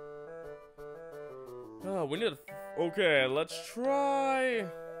 Oh, we need to... Okay, let's try...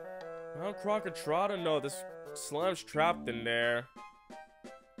 Mount Crocotrata? No, this slime's trapped in there.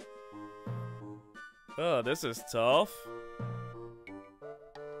 Oh, this is tough.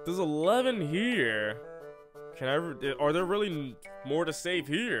 There's 11 here. Are there really more to save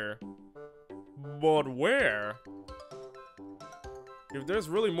here? But where? If there's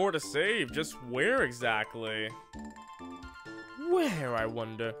really more to save, just where exactly? Where, I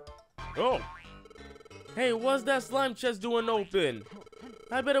wonder? Oh! Hey, what's that slime chest doing open?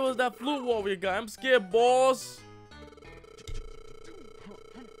 I bet it was that flute warrior guy. I'm scared, boss.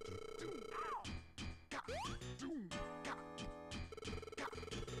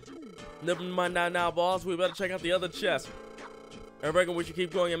 Never mind that now, boss. We better check out the other chest. I reckon we should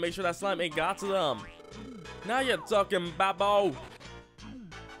keep going and make sure that slime ain't got to them. Now you're talking, babo.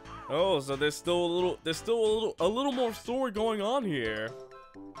 Oh, so there's still a little more story going on here.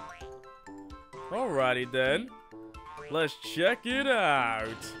 Alrighty then. Let's check it out.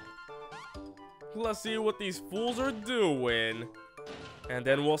 Let's see what these fools are doing. And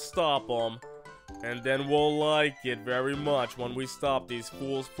then we'll stop them. And then we'll like it very much when we stop these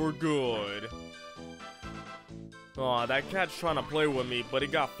fools for good. Aw, that cat's trying to play with me, but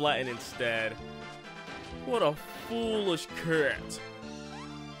it got flattened instead. What a foolish cat.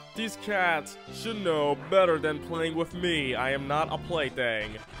 These cats should know better than playing with me. I am not a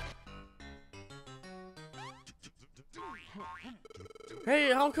plaything.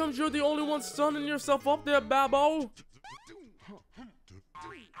 Hey, how come you're the only one sunning yourself up there, Babbo?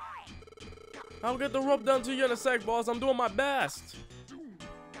 I'll get the rope down to you in a sec, boss. I'm doing my best.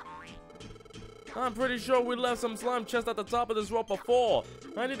 I'm pretty sure we left some slime chests at the top of this rope before.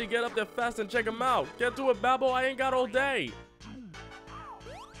 I need to get up there fast and check them out. Get to it, Babbo. I ain't got all day.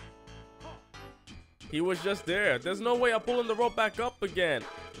 He was just there. There's no way I'm pulling the rope back up again.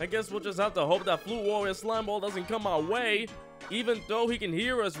 I guess we'll just have to hope that Flute Warrior Slime Ball doesn't come our way, even though he can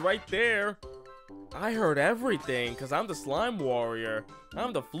hear us right there. I heard everything, because I'm the Slime Warrior.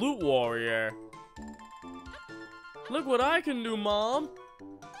 I'm the Flute Warrior. Look what I can do, Mom.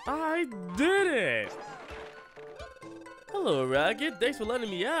 I did it. Hello, Rocket. Thanks for letting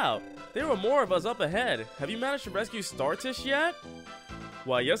me out. There were more of us up ahead. Have you managed to rescue Startish yet?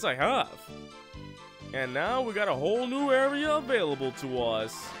 Why, yes, I have. And now we got a whole new area available to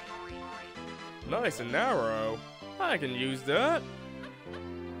us. Nice and narrow. I can use that.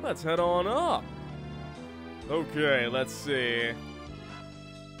 Let's head on up. Okay, let's see.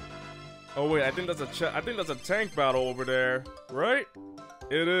 Oh wait, I think that's a tank battle over there, right?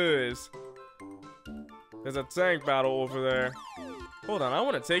 It is. There's a tank battle over there. Hold on, I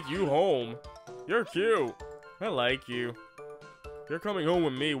want to take you home. You're cute. I like you. You're coming home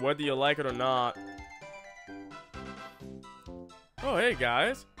with me, whether you like it or not. Oh, hey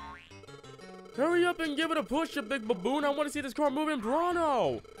guys. Hurry up and give it a push, you big baboon. I want to see this car moving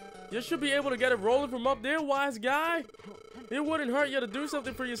pronto. You should be able to get it rolling from up there, wise guy. It wouldn't hurt you to do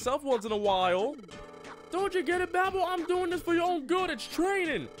something for yourself once in a while. Don't you get it, Babble? I'm doing this for your own good. It's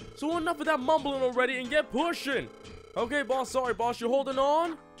training. So enough of that mumbling already and get pushing. Okay, boss. Sorry, boss. You holding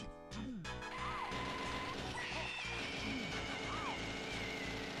on?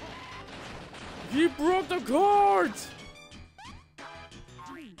 He broke the cards.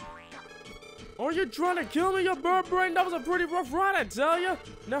 Are you trying to kill me, you bird brain? That was a pretty rough ride, I tell ya.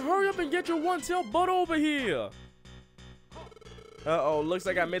 Now hurry up and get your one-tailed butt over here. Uh-oh, looks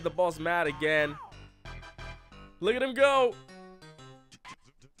like I made the boss mad again. Look at him go.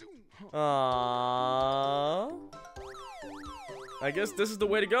 I guess this is the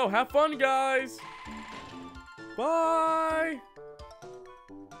way to go. Have fun, guys. Bye.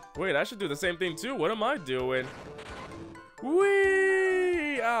 Wait, I should do the same thing too. What am I doing?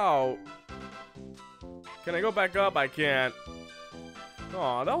 Whee! Ow. Can I go back up? I can't.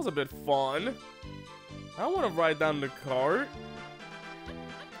 Aw, that was a bit fun. I want to ride down the cart.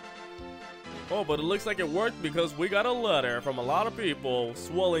 Oh, but it looks like it worked because we got a letter from a lot of people.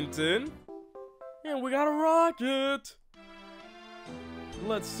 Swellington. And we got a rocket.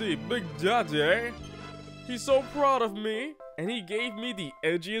 Let's see, Big Daddy. He's so proud of me. And he gave me the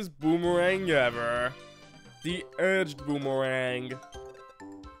edgiest boomerang ever. The edged boomerang.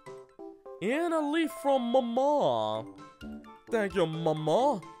 And a leaf from Mama. Thank you,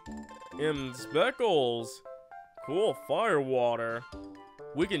 Mama. And speckles. Cool fire water.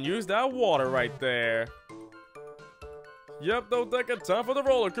 We can use that water right there. Yep, don't take it. Time for the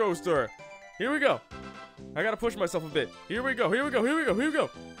roller coaster. Here we go. I gotta push myself a bit. Here we go, here we go, here we go, here we go.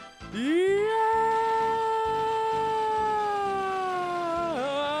 Yeah!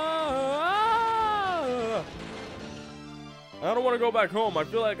 I don't want to go back home. I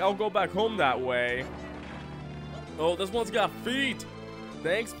feel like I'll go back home that way. Oh, this one's got feet.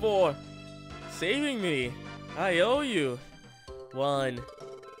 Thanks for saving me. I owe you one.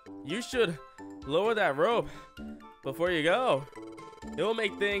 You should lower that rope before you go. It will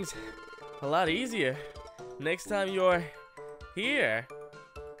make things a lot easier next time you're here.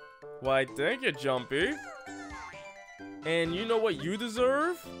 Why, thank you, Jumpy. And you know what you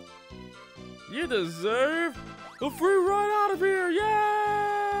deserve? You deserve a free ride out of here!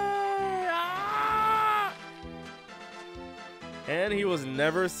 Yay! Ah! And he was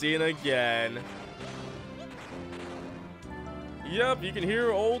never seen again. Yep, you can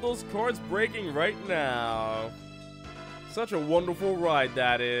hear all those cards breaking right now. Such a wonderful ride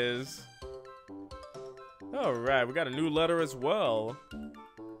that is. Alright, we got a new letter as well.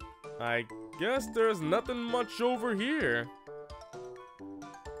 I guess there's nothing much over here.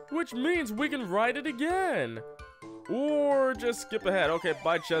 Which means we can ride it again. Or just skip ahead. Okay,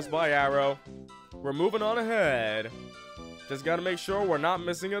 bye chest, bye arrow. We're moving on ahead. Just gotta make sure we're not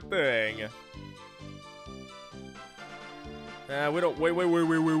missing a thing. We don't. Wait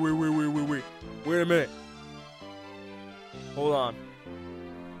a minute. Hold on.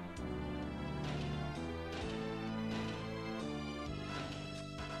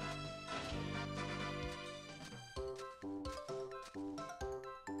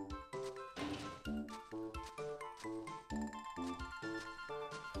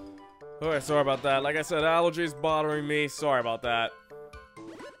 Alright, sorry about that. Like I said, allergies bothering me. Sorry about that.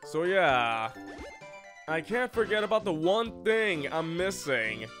 So yeah. I can't forget about the one thing I'm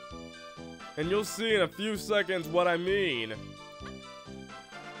missing. And you'll see in a few seconds what I mean.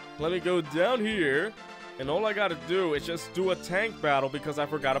 Let me go down here. And all I gotta do is just do a tank battle because I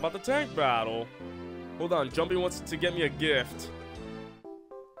forgot about the tank battle. Hold on, Jumpy wants to get me a gift.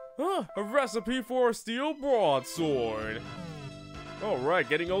 Huh, a recipe for a steel broadsword. Alright,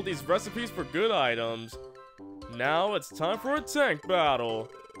 getting all these recipes for good items. Now it's time for a tank battle.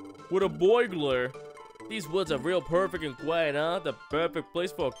 With a boigler. These woods are real perfect and quiet, huh? The perfect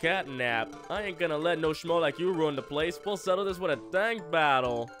place for a cat nap. I ain't gonna let no schmo like you ruin the place. We'll settle this with a tank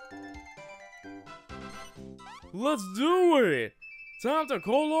battle. Let's do it! Time to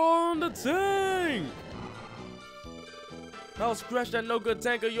call on the tank! I'll scratch that no good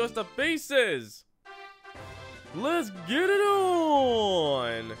tank of yours to pieces! Let's get it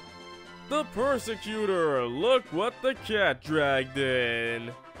on! the Persecutor. Look what the cat dragged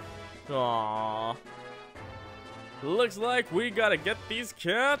in. Aww. Looks like we gotta get these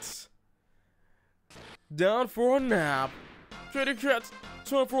cats down for a nap. Kitty cats,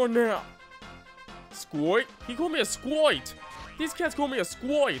 time for a nap. Squoit? He called me a squoit. These cats call me a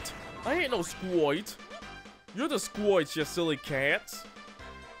squoit. I ain't no squoit. You're the squoits, you silly cats.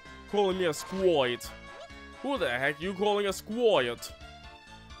 Calling me a squoit. Who the heck you calling a squoit?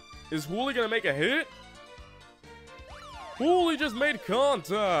 Is Hooli gonna make a hit? Hooli just made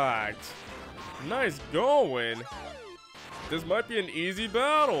contact. Nice going. This might be an easy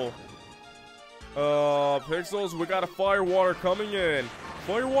battle. Pixels, we got a fire water coming in.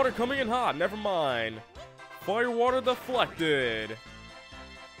 Fire water coming in hot, never mind. Fire water deflected.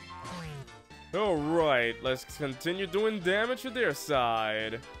 Alright, let's continue doing damage to their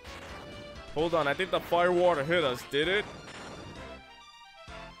side. Hold on, I think the fire water hit us, did it?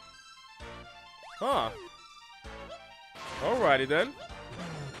 Huh. Alrighty then.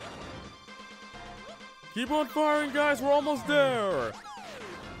 Keep on firing, guys, we're almost there.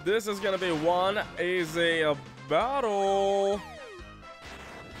 This is gonna be one easy battle.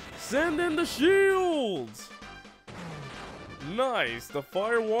 Send in the shields. Nice, the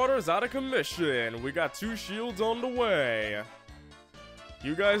fire water is out of commission. We got 2 shields on the way.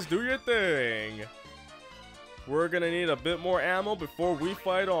 You guys do your thing. We're gonna need a bit more ammo before we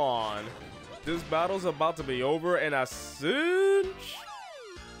fight on. This battle's about to be over in a cinch.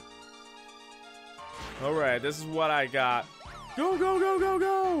 Alright, this is what I got. Go, go, go, go,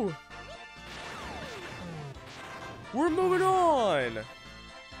 go! We're moving on!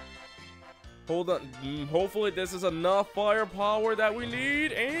 Hold on. Hopefully this is enough firepower that we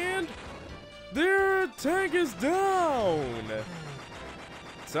need, and their tank is down!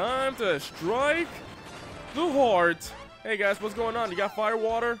 Time to strike the heart. Hey guys, what's going on? You got fire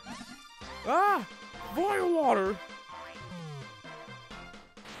water? Ah! Fire water!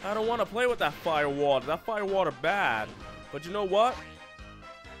 I don't want to play with that fire water. That fire water bad. But you know what?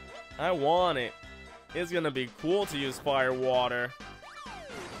 I want it. It's gonna be cool to use fire water.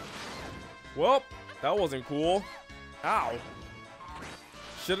 Well, that wasn't cool. Ow.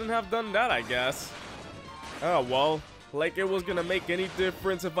 Shouldn't have done that, I guess. Oh well. Like it was gonna make any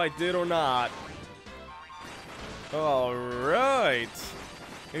difference if I did or not. Alright.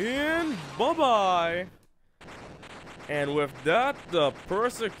 And bye-bye. And with that, the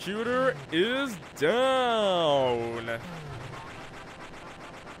Persecutor is down.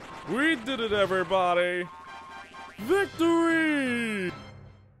 We did it, everybody. Victory!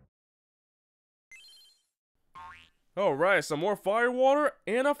 Alright, some more fire water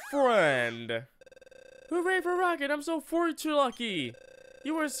and a friend. Hooray for Rocket, I'm so too lucky.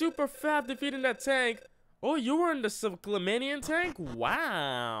 You were super fab defeating that tank. Oh, you were in the Subclamanian tank?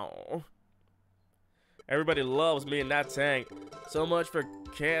 Wow. Everybody loves me in that tank. So much for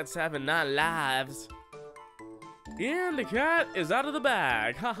cats having 9 lives. And the cat is out of the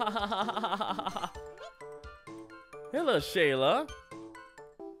bag. Ha ha ha ha ha ha. Hello, Shayla.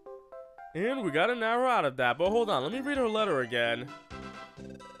 And we got an arrow out of that. But hold on, let me read her letter again.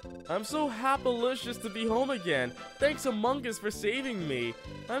 I'm so happylicious to be home again. Thanks Among Us for saving me.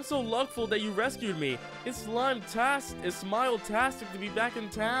 I'm so luckful that you rescued me. It's smile-tastic to be back in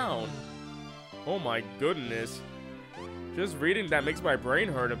town. Oh my goodness. Just reading that makes my brain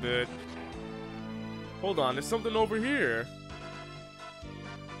hurt a bit. Hold on, there's something over here.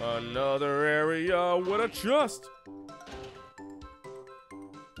 Another area with a chest.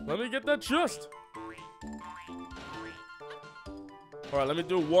 Let me get that chest. Alright, let me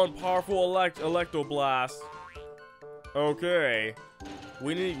do one powerful electro blast. Okay.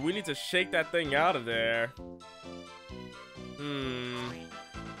 We need to shake that thing out of there.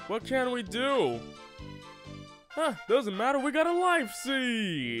 What can we do? Huh, doesn't matter, we got a life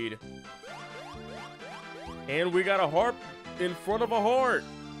seed. And we got a heart in front of a heart.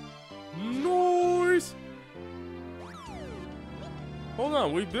 Nice! Hold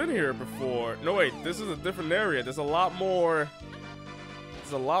on, we've been here before. No, wait, this is a different area. There's a lot more.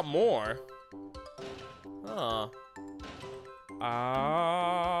 There's a lot more. Huh.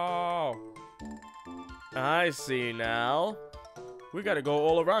 Oh. I see now. We gotta go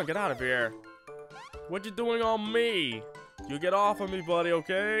all around. Get out of here. What you doing on me? You get off of me, buddy,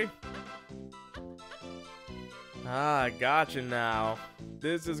 okay? Ah, I gotcha now.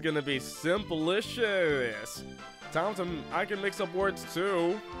 This is gonna be simplicious. I can mix up words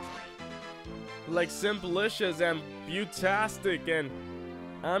too. Like simplicious and butastic, and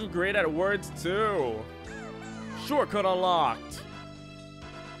I'm great at words too. Shortcut unlocked.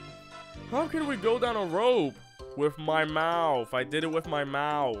 How can we go down a rope? With my mouth. I did it with my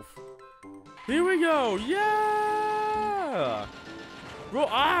mouth. Here we go. Yeah. Bro,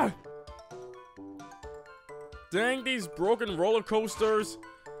 ah. Dang, these broken roller coasters.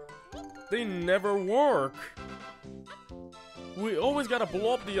 They never work. We always gotta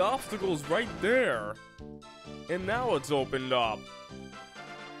blow up the obstacles right there. And now it's opened up.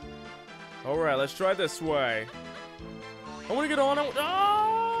 Alright, let's try this way. I wanna get on.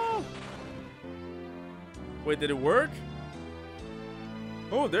 Oh! Wait, did it work?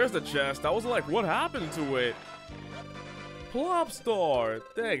 Oh, there's the chest. I was like, what happened to it? Plop Star!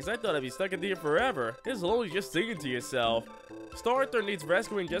 Thanks, I thought I'd be stuck in here forever. It's lonely just singing to yourself. Starter needs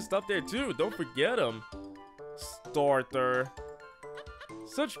rescuing just up there too, don't forget him. Starter.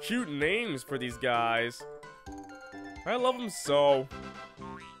 Such cute names for these guys. I love them so.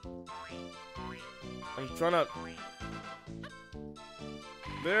 I'm trying to...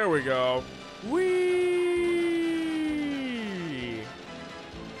 There we go. Whee!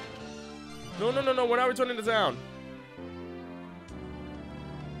 No, we're not returning to town.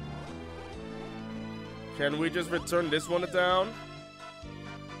 Can we just return this one to town?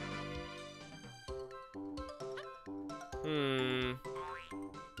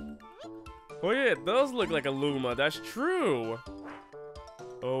 Oh yeah, it does look like a Luma, that's true.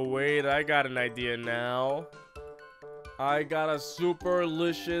 Oh wait, I got an idea now. I got a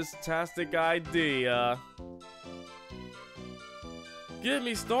super-licious-tastic idea. Give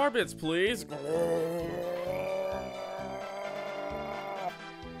me star bits, please.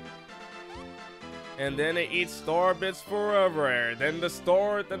 And then it eats star bits forever. Then the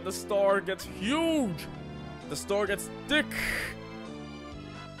star gets huge. The star gets thick.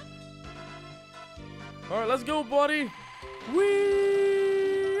 All right, let's go, buddy.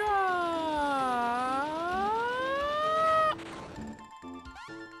 Whee!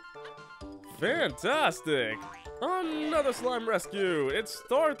 Fantastic. Another slime rescue. It's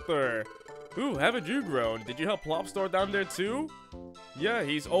Starter. Ooh, haven't you grown? Did you help Plopstar down there too? Yeah,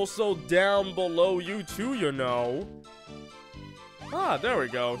 he's also down below you too, you know. Ah, there we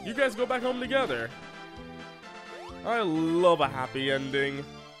go. You guys go back home together. I love a happy ending.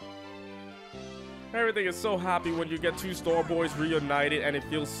 Everything is so happy when you get two Star Boys reunited and it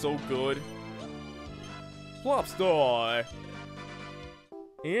feels so good. Plopstar.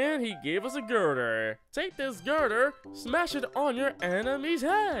 And he gave us a girder. Take this girder, smash it on your enemies'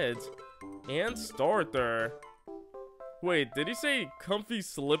 heads. And Starter. Wait, did he say comfy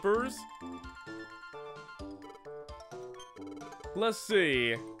slippers? Let's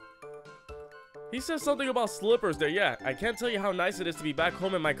see. He says something about slippers there. Yeah, I can't tell you how nice it is to be back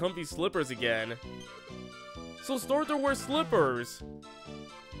home in my comfy slippers again. So Starter wears slippers.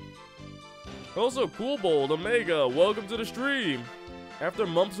 Also, Cool Bold, Omega, welcome to the stream. After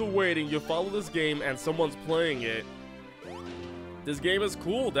months of waiting, you follow this game and someone's playing it. This game is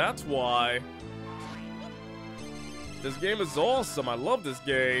cool, that's why. This game is awesome, I love this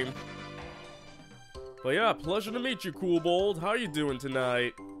game. But yeah, pleasure to meet you, Cool Bold. How are you doing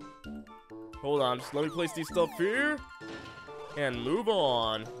tonight? Hold on, just let me place these stuff here. And move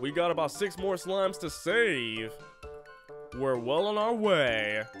on. We got about 6 more slimes to save. We're well on our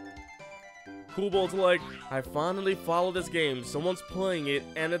way. Cool Bold's like, I finally followed this game. Someone's playing it,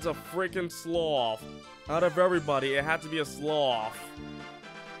 and it's a freaking sloth. Out of everybody, it had to be a sloth.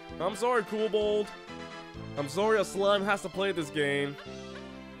 I'm sorry, Cool Bold. I'm sorry a slime has to play this game.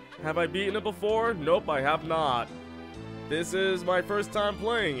 Have I beaten it before? Nope, I have not. This is my first time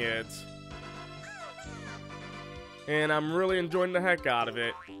playing it. And I'm really enjoying the heck out of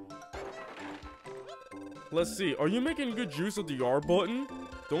it. Let's see, are you making good use of the R button?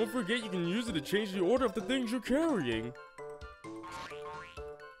 Don't forget you can use it to change the order of the things you're carrying.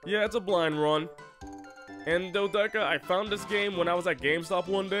 Yeah, it's a blind run. And Dodeka, I found this game when I was at GameStop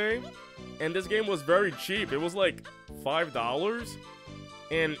one day. And this game was very cheap. It was like $5.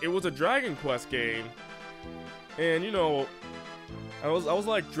 And it was a Dragon Quest game. And you know, I was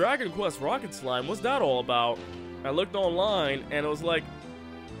like, Dragon Quest Rocket Slime, what's that all about? I looked online and it was like,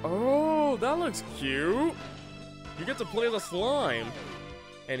 oh, that looks cute. You get to play the slime.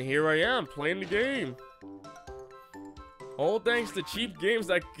 And here I am, playing the game. All thanks to cheap games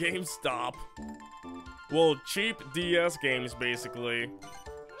at GameStop. Well, cheap DS games, basically.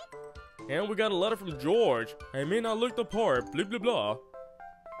 And we got a letter from George. I may not look the part, blah blah blah.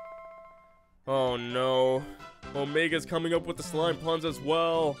 Oh no. Omega's coming up with the slime puns as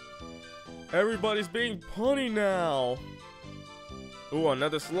well. Everybody's being punny now. Ooh,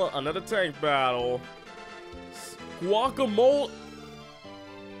 another tank battle. Guacamole.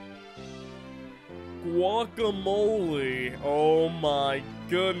 Oh my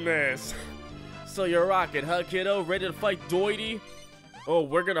goodness. So you're rocking, huh, kiddo? Ready to fight Doity? Oh,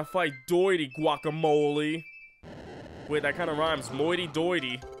 we're gonna fight Doity Guacamole. Wait, that kind of rhymes. Moity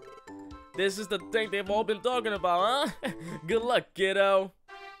Doity. This is the thing they've all been talking about, huh? Good luck, kiddo.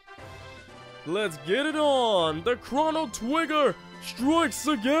 Let's get it on. The Chrono Twigger strikes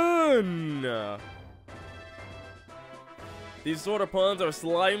again. These sort of puns are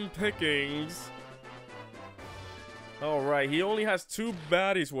slime pickings. Alright, he only has 2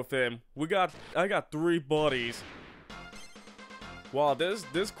 baddies with him. I got 3 buddies. Wow,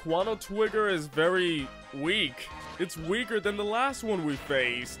 this Chrono Twigger is very weak. It's weaker than the last one we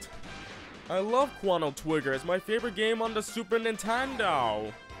faced. I love Chrono Twigger. It's my favorite game on the Super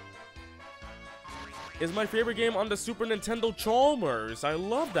Nintendo. It's my favorite game on the Super Nintendo Chalmers. I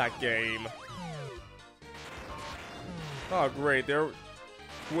love that game. Oh, great.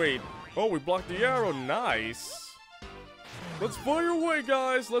 Wait. Oh, we blocked the arrow. Nice. Let's fire away,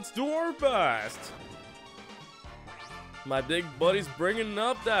 guys. Let's do our best. My big buddy's bringing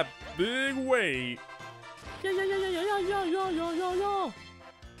up that big weight. Yeah.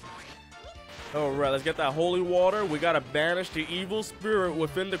 Alright, let's get that holy water. We gotta banish the evil spirit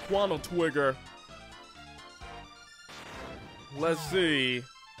within the Chrono Twigger. Let's see.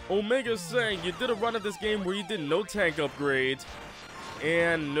 Omega's saying you did a run of this game where you did no tank upgrades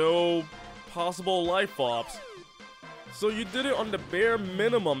and no possible life ups. So you did it on the bare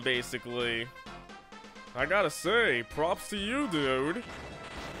minimum, basically. I gotta say, props to you, dude.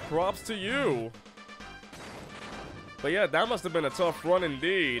 Props to you. But yeah, that must have been a tough run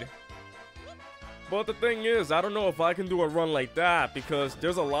indeed. But the thing is, I don't know if I can do a run like that because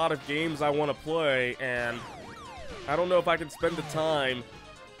there's a lot of games I want to play and I don't know if I can spend the time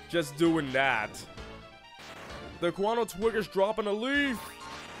just doing that. The Chrono Twigger's dropping a leaf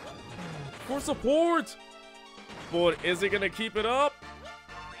for support. But is it gonna keep it up?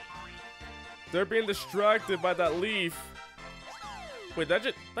 They're being distracted by that leaf. Wait,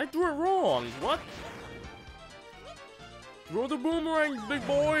 I threw it wrong. What? Throw the boomerang, big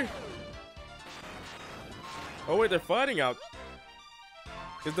boy. Oh wait, they're fighting out.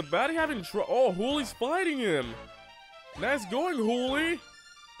 Is the baddie having trouble? Oh, Hooli's fighting him. Nice going, Hooli.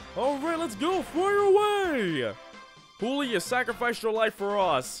 Alright, let's go. Fire away. Hooli, you sacrificed your life for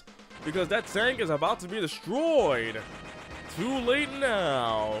us. Because that tank is about to be destroyed. Too late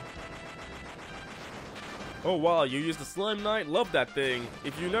now. Oh wow, you used the Slime Knight? Love that thing.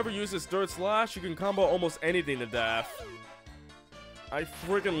 If you never use his third slash, you can combo almost anything to death. I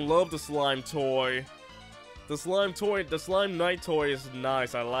freaking love the slime toy. The Slime Knight toy is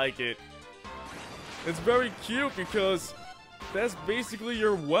nice, I like it. It's very cute because that's basically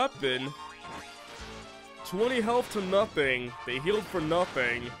your weapon. 20 health to nothing. They healed for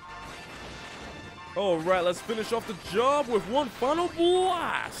nothing. Alright, let's finish off the job with one final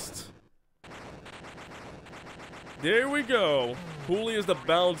blast. There we go. Hooli is the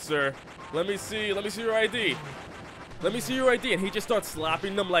bouncer. Let me see your ID. Let me see your ID. And he just starts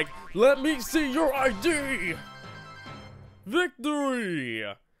slapping them like, let me see your ID. Victory.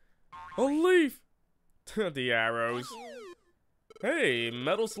 A leaf. The arrows. Hey,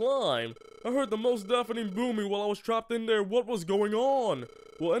 metal slime. I heard the most deafening booming while I was trapped in there. What was going on?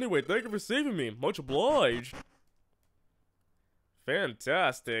 Well, anyway, thank you for saving me. Much obliged.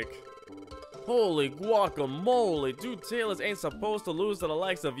 Fantastic. Holy guacamole. Dude, tailors ain't supposed to lose to the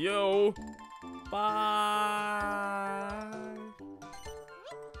likes of you. Bye.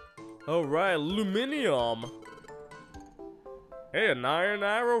 Alright, aluminium. Hey, an iron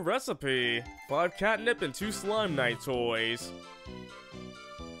arrow recipe. 5 catnip and 2 slime knight toys.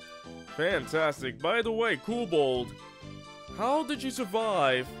 Fantastic. By the way, Kobold, how did you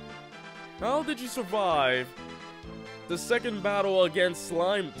survive? How did you survive the second battle against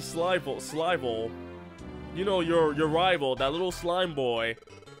Slivel? You know, your rival, that little slime boy.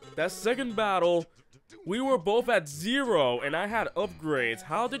 That second battle, we were both at 0 and I had upgrades.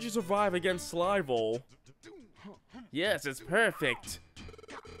 How did you survive against Slivel? Yes, it's perfect.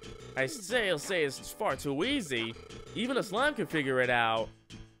 I'll say it's far too easy. Even a slime can figure it out.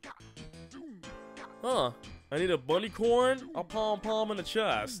 Huh. I need a bunny corn, a pom-pom, and a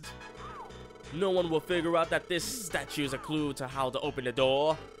chest. No one will figure out that this statue is a clue to how to open the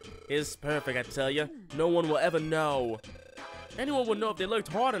door. It's perfect, I tell you. No one will ever know. Anyone would know if they looked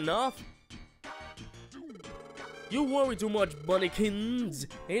hard enough. You worry too much, Bunnykins.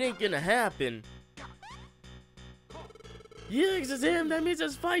 It ain't gonna happen. Yikes, it's him. That means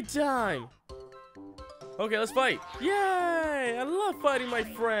it's fight time. Okay, let's fight. Yay! I love fighting my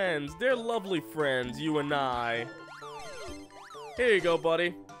friends. They're lovely friends, you and I. Here you go,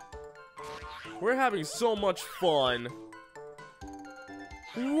 buddy. We're having so much fun.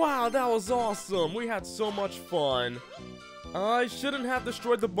 Wow, that was awesome. We had so much fun. I shouldn't have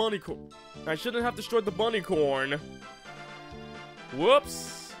destroyed the bunny corn.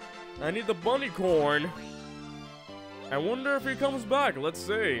 Whoops. I need the bunny corn. I wonder if he comes back. Let's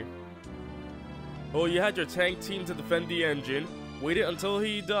see. Oh, you had your tank team to defend the engine, waited until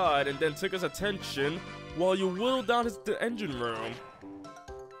he died, and then took his attention while you whittled down the engine room.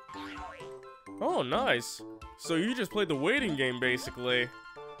 Oh, nice. So you just played the waiting game, basically.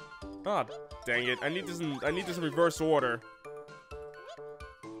 Ah, dang it. I need this in reverse order.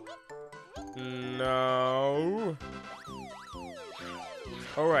 No.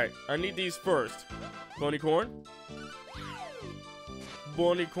 Alright, I need these first. Bunny corn.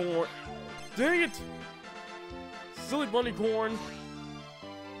 Bunny corn. Dang it! Silly bunny corn.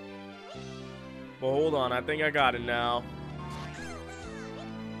 Well, hold on. I think I got it now.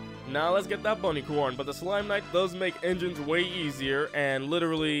 Now let's get that bunny corn. But the Slime Knight does make engines way easier and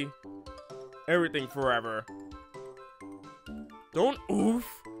literally everything forever. Don't oof.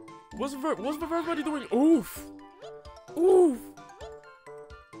 What's everybody doing? Oof. Oof.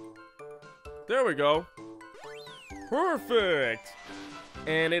 There we go. Perfect.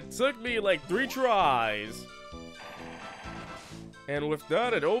 And it took me like 3 tries. And with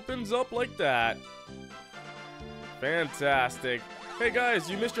that, it opens up like that. Fantastic. Hey guys,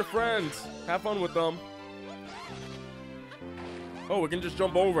 you missed your friends. Have fun with them. Oh, we can just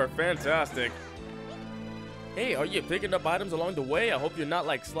jump over. Fantastic. Hey, are you picking up items along the way? I hope you're not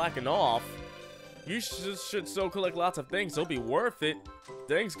like slacking off. You should so collect lots of things. It'll be worth it.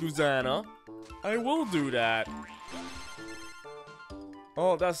 Thanks, Guzana. I will do that.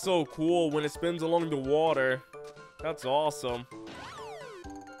 Oh, that's so cool when it spins along the water. That's awesome.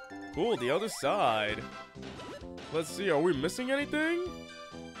 Cool, the other side. Let's see, are we missing anything?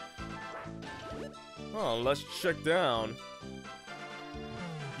 Oh, let's check down.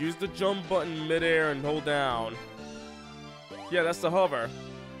 Use the jump button midair and hold down. Yeah, that's the hover.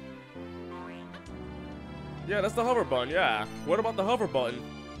 Yeah, that's the hover button, yeah. What about the hover button?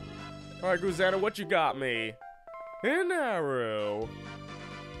 Alright, Guzana, what you got me? An arrow.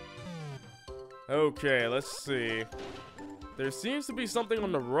 Okay, let's see. There seems to be something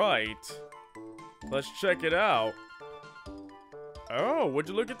on the right. Let's check it out. Oh, would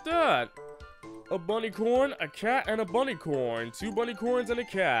you look at that? A bunny corn, a cat, and a bunny corn. 2 bunny corns and a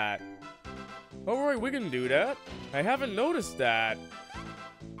cat. Alright, we can do that. I haven't noticed that.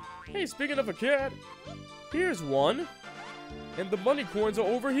 Hey, speaking of a cat, here's one. And the bunny corns are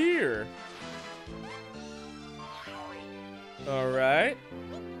over here. Alright.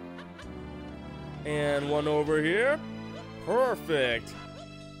 And one over here. Perfect.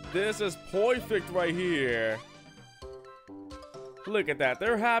 This is perfect right here. Look at that.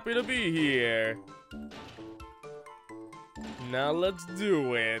 They're happy to be here. Now let's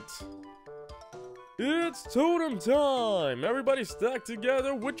do it. It's totem time. Everybody stack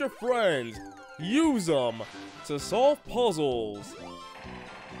together with your friends. Use them to solve puzzles.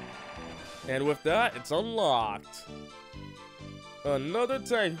 And with that, it's unlocked. Another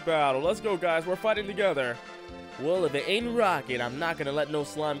tank battle. Let's go, guys. We're fighting together. Well, if it ain't Rocket, I'm not gonna let no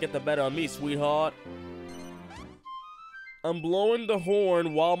slime get the better of me, sweetheart. I'm blowing the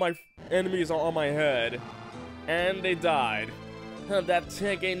horn while my enemies are on my head. And they died. That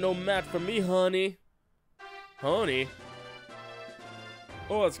tank ain't no match for me, honey. Honey?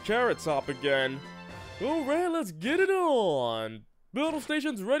 Oh, it's Carrot Top again. Alright, let's get it on. Battle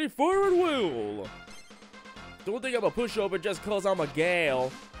station's ready for it will. Don't think I'm a pushover just cause I'm a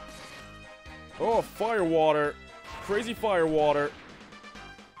gal. Oh, fire water. Crazy fire water.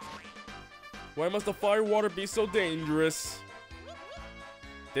 Why must the fire water be so dangerous?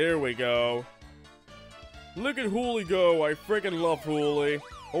 There we go. Look at Hooli go. I freaking love Hooli.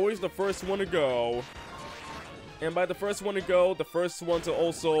 Always the first one to go. And by the first one to go, the first one to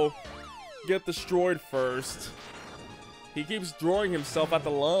also get destroyed first. He keeps throwing himself at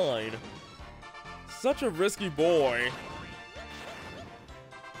the line. Such a risky boy.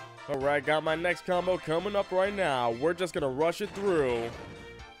 Alright, got my next combo coming up right now. We're just gonna rush it through.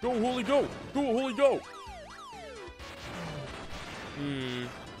 Go, Hooli, go! Go, Hooli, go!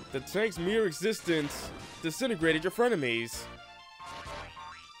 The tank's mere existence disintegrated your frenemies.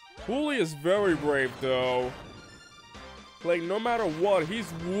 Hooli is very brave, though. Like, no matter what,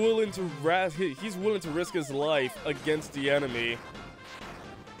 he's willing to risk his life against the enemy.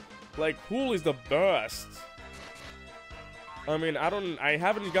 Like, Hooli's the best. I mean, I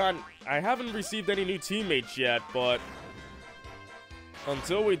haven't received any new teammates yet, but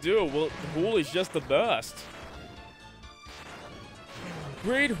until we do, well, Hooli's just the best.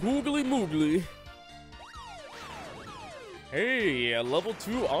 Great Hoogly Moogly. Hey, level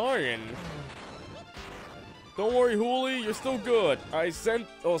 2 iron. Don't worry, Hooli, you're still good. I sent...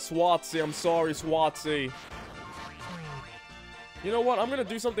 Oh, Swatsy, I'm sorry, Swatsy. You know what? I'm gonna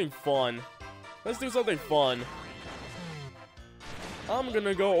do something fun. Let's do something fun. I'm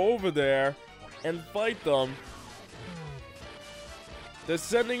gonna go over there and fight them. They're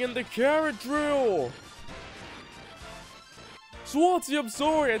sending in the carrot drill. Swatsy, I'm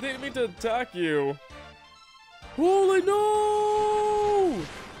sorry. I didn't mean to attack you. Holy no!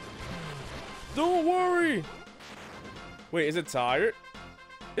 Don't worry. Wait, is it tired?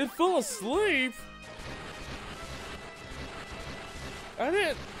 It fell asleep?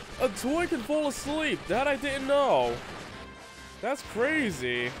 A toy can fall asleep. That I didn't know. That's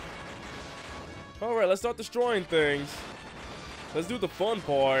crazy. Alright, let's start destroying things. Let's do the fun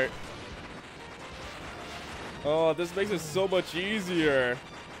part. Oh, this makes it so much easier.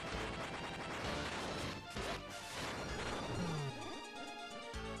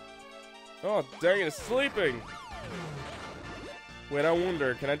 Oh, dang it, it's sleeping. Wait, I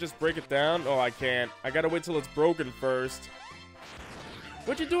wonder, can I just break it down? Oh, I can't. I gotta wait till it's broken first.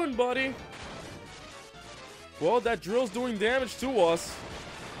 What you doing, buddy? Well, that drill's doing damage to us.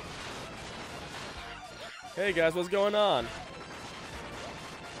 Hey, guys, what's going on?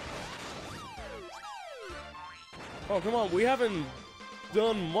 Oh, come on, we haven't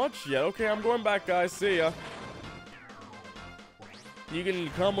done much yet. Okay, I'm going back, guys. See ya. You can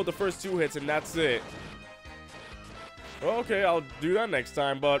come with the first 2 hits, and that's it. Okay, I'll do that next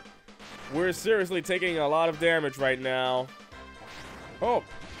time, but we're seriously taking a lot of damage right now. Oh,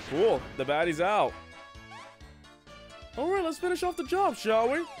 cool. The baddie's out. Alright, let's finish off the job, shall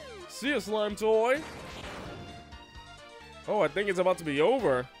we? See ya, slime toy. Oh, I think it's about to be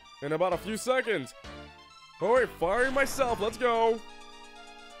over in about a few seconds. Alright, firing myself. Let's go.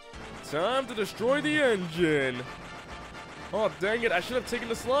 Time to destroy the engine. Oh, dang it. I should have taken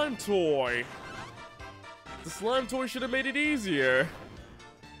the slime toy. The slime toy should have made it easier.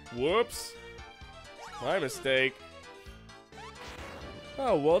 Whoops. My mistake.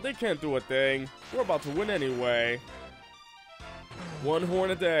 Oh, well, they can't do a thing. We're about to win anyway. 1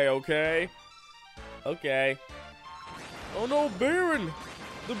 horn a day, okay? Okay. Oh no, Baron!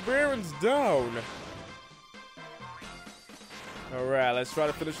 The Baron's down. Alright, let's try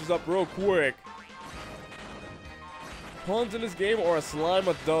to finish this up real quick. Puns in this game are a slime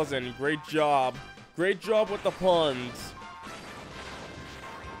a dozen. Great job. Great job with the puns.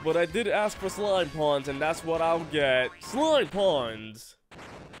 But I did ask for slime puns, and that's what I'll get. Slime puns!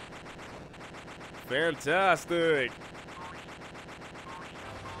 Fantastic!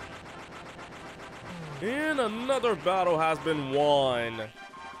 And another battle has been won.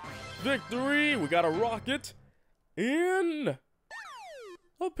 Victory! We got a rocket. And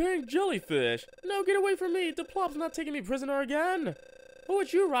a pink jellyfish. No, get away from me. The plop's not taking me prisoner again. Oh,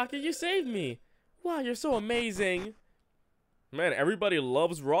 it's you, Rocket. You saved me. Wow, you're so amazing. Man, everybody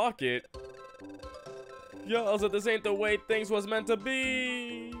loves Rocket. Yo, so this ain't the way things was meant to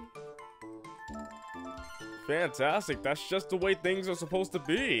be. Fantastic. That's just the way things are supposed to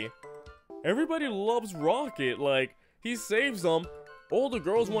be. Everybody loves Rocket. Like, he saves them. All the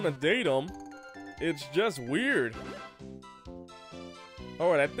girls want to date him. It's just weird.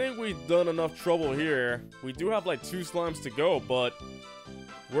 Alright, I think we've done enough trouble here. We do have like 2 slimes to go, but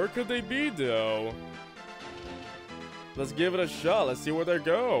where could they be though? Let's give it a shot. Let's see where they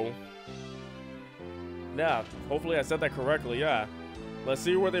go. Yeah, hopefully I said that correctly, yeah. Let's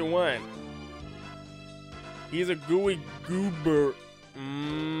see where they went. He's a gooey goober.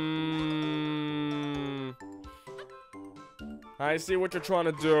 I see what you're trying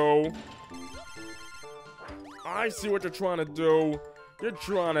to do. I see what you're trying to do. You're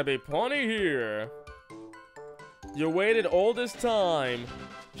trying to be punny here. You waited all this time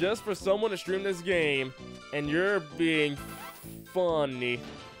just for someone to stream this game, and you're being funny.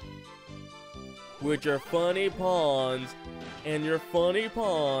 With your funny pawns, and your funny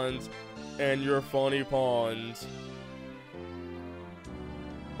pawns, and your funny pawns.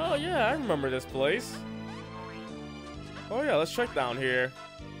 Oh yeah, I remember this place. Oh yeah, let's check down here.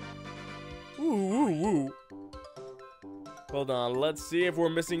 Ooh, ooh, ooh. Hold on, let's see if we're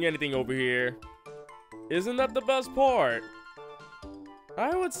missing anything over here. Isn't that the best part?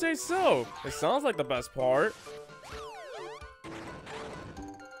 I would say so. It sounds like the best part.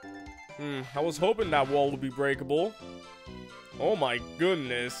 I was hoping that wall would be breakable. Oh my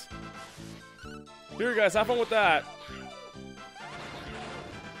goodness. Here, guys, have fun with that.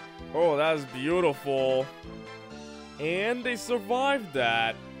 Oh, that is beautiful. And they survived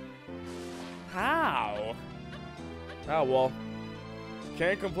that. How? Ah, well.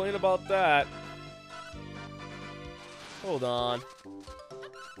 Can't complain about that. Hold on.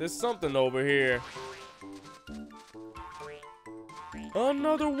 There's something over here.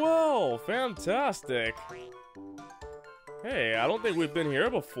 Another well! Fantastic! Hey, I don't think we've been here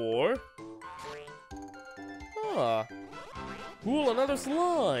before. Huh. Cool, another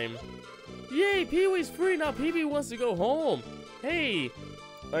slime! Yay, Pee-wee's free! Now Pee-wee wants to go home! Hey!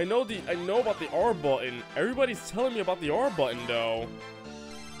 I know about the R button. Everybody's telling me about the R button, though.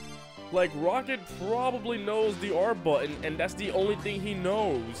 Like, Rocket probably knows the R button, and that's the only thing he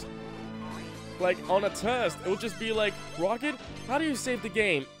knows. Like, on a test, it would just be like, Rocket, how do you save the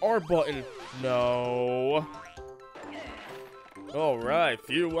game? R button. No. Alright,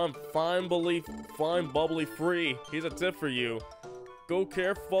 phew, I'm fine bubbly free. Here's a tip for you. Go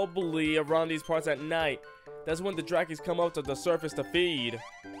carefully around these parts at night. That's when the Drackies come up to the surface to feed.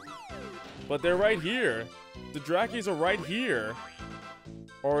 But they're right here. The Drackies are right here.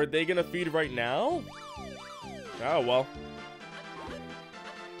 Or are they gonna feed right now? Oh, well.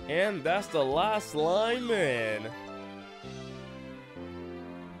 And that's the last slime in.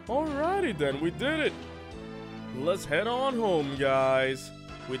 Alrighty then, we did it. Let's head on home, guys.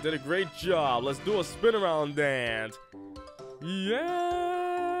 We did a great job. Let's do a spin around dance. Yeah!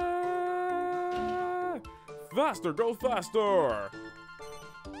 Faster, go faster!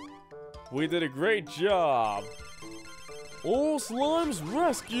 We did a great job. All slimes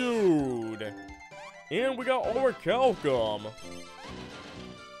rescued! And we got Orichalcum.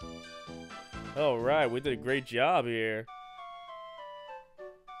 Alright, we did a great job here.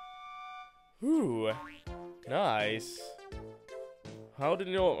 Whew. Nice. How did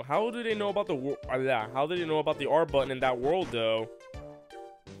they know about the R button in that world though?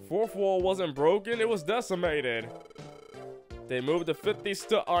 Fourth wall wasn't broken, it was decimated. They moved the 50s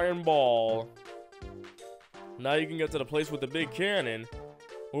to Iron Ball. Now you can get to the place with the big cannon.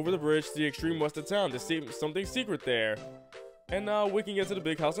 Over the bridge to the extreme west of town. There's something secret there. And now we can get to the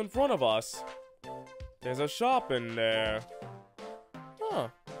big house in front of us. There's a shop in there. Huh.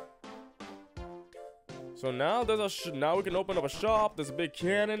 So now now we can open up a shop. There's a big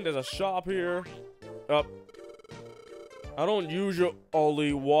cannon. There's a shop here. Up. I don't usually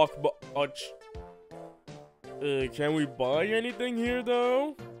walk much. Can we buy anything here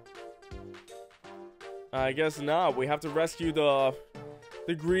though? I guess not. We have to rescue the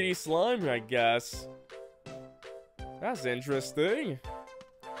greedy slime, I guess. That's interesting.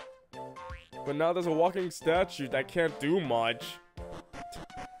 But now there's a walking statue that can't do much.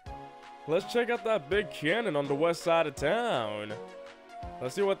 Let's check out that big cannon on the west side of town.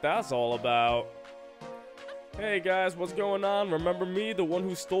 Let's see what that's all about. Hey guys, what's going on? Remember me, the one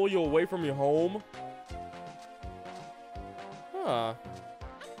who stole you away from your home? Huh.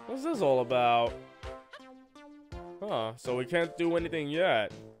 What's this all about? Huh, so we can't do anything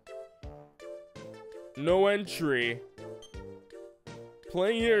yet. No entry.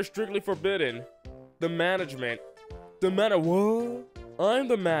 Playing here is strictly forbidden. The management. What? I'm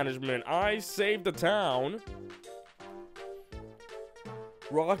the management. I saved the town.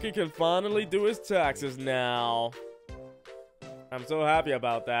 Rocky can finally do his taxes now. I'm so happy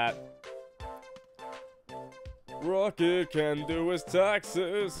about that. Rocket can do his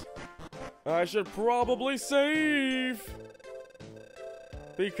taxes. I should probably save.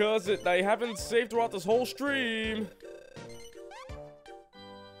 Because I haven't saved throughout this whole stream.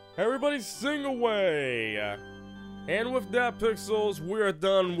 Everybody sing away. And with that, Pixels, we're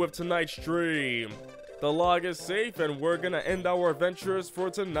done with tonight's stream. The log is safe and we're gonna end our adventures for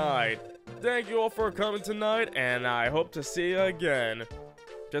tonight. Thank you all for coming tonight and I hope to see you again.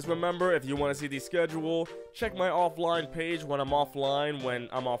 Just remember, if you want to see the schedule, check my offline page when I'm offline. When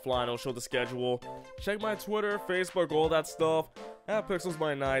I'm offline, I'll show the schedule. Check my Twitter, Facebook, all that stuff at Pixels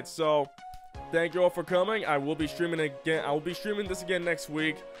by Night. So, thank you all for coming. I will be streaming again. I will be streaming this again next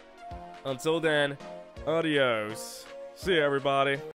week. Until then, adios. See ya, everybody.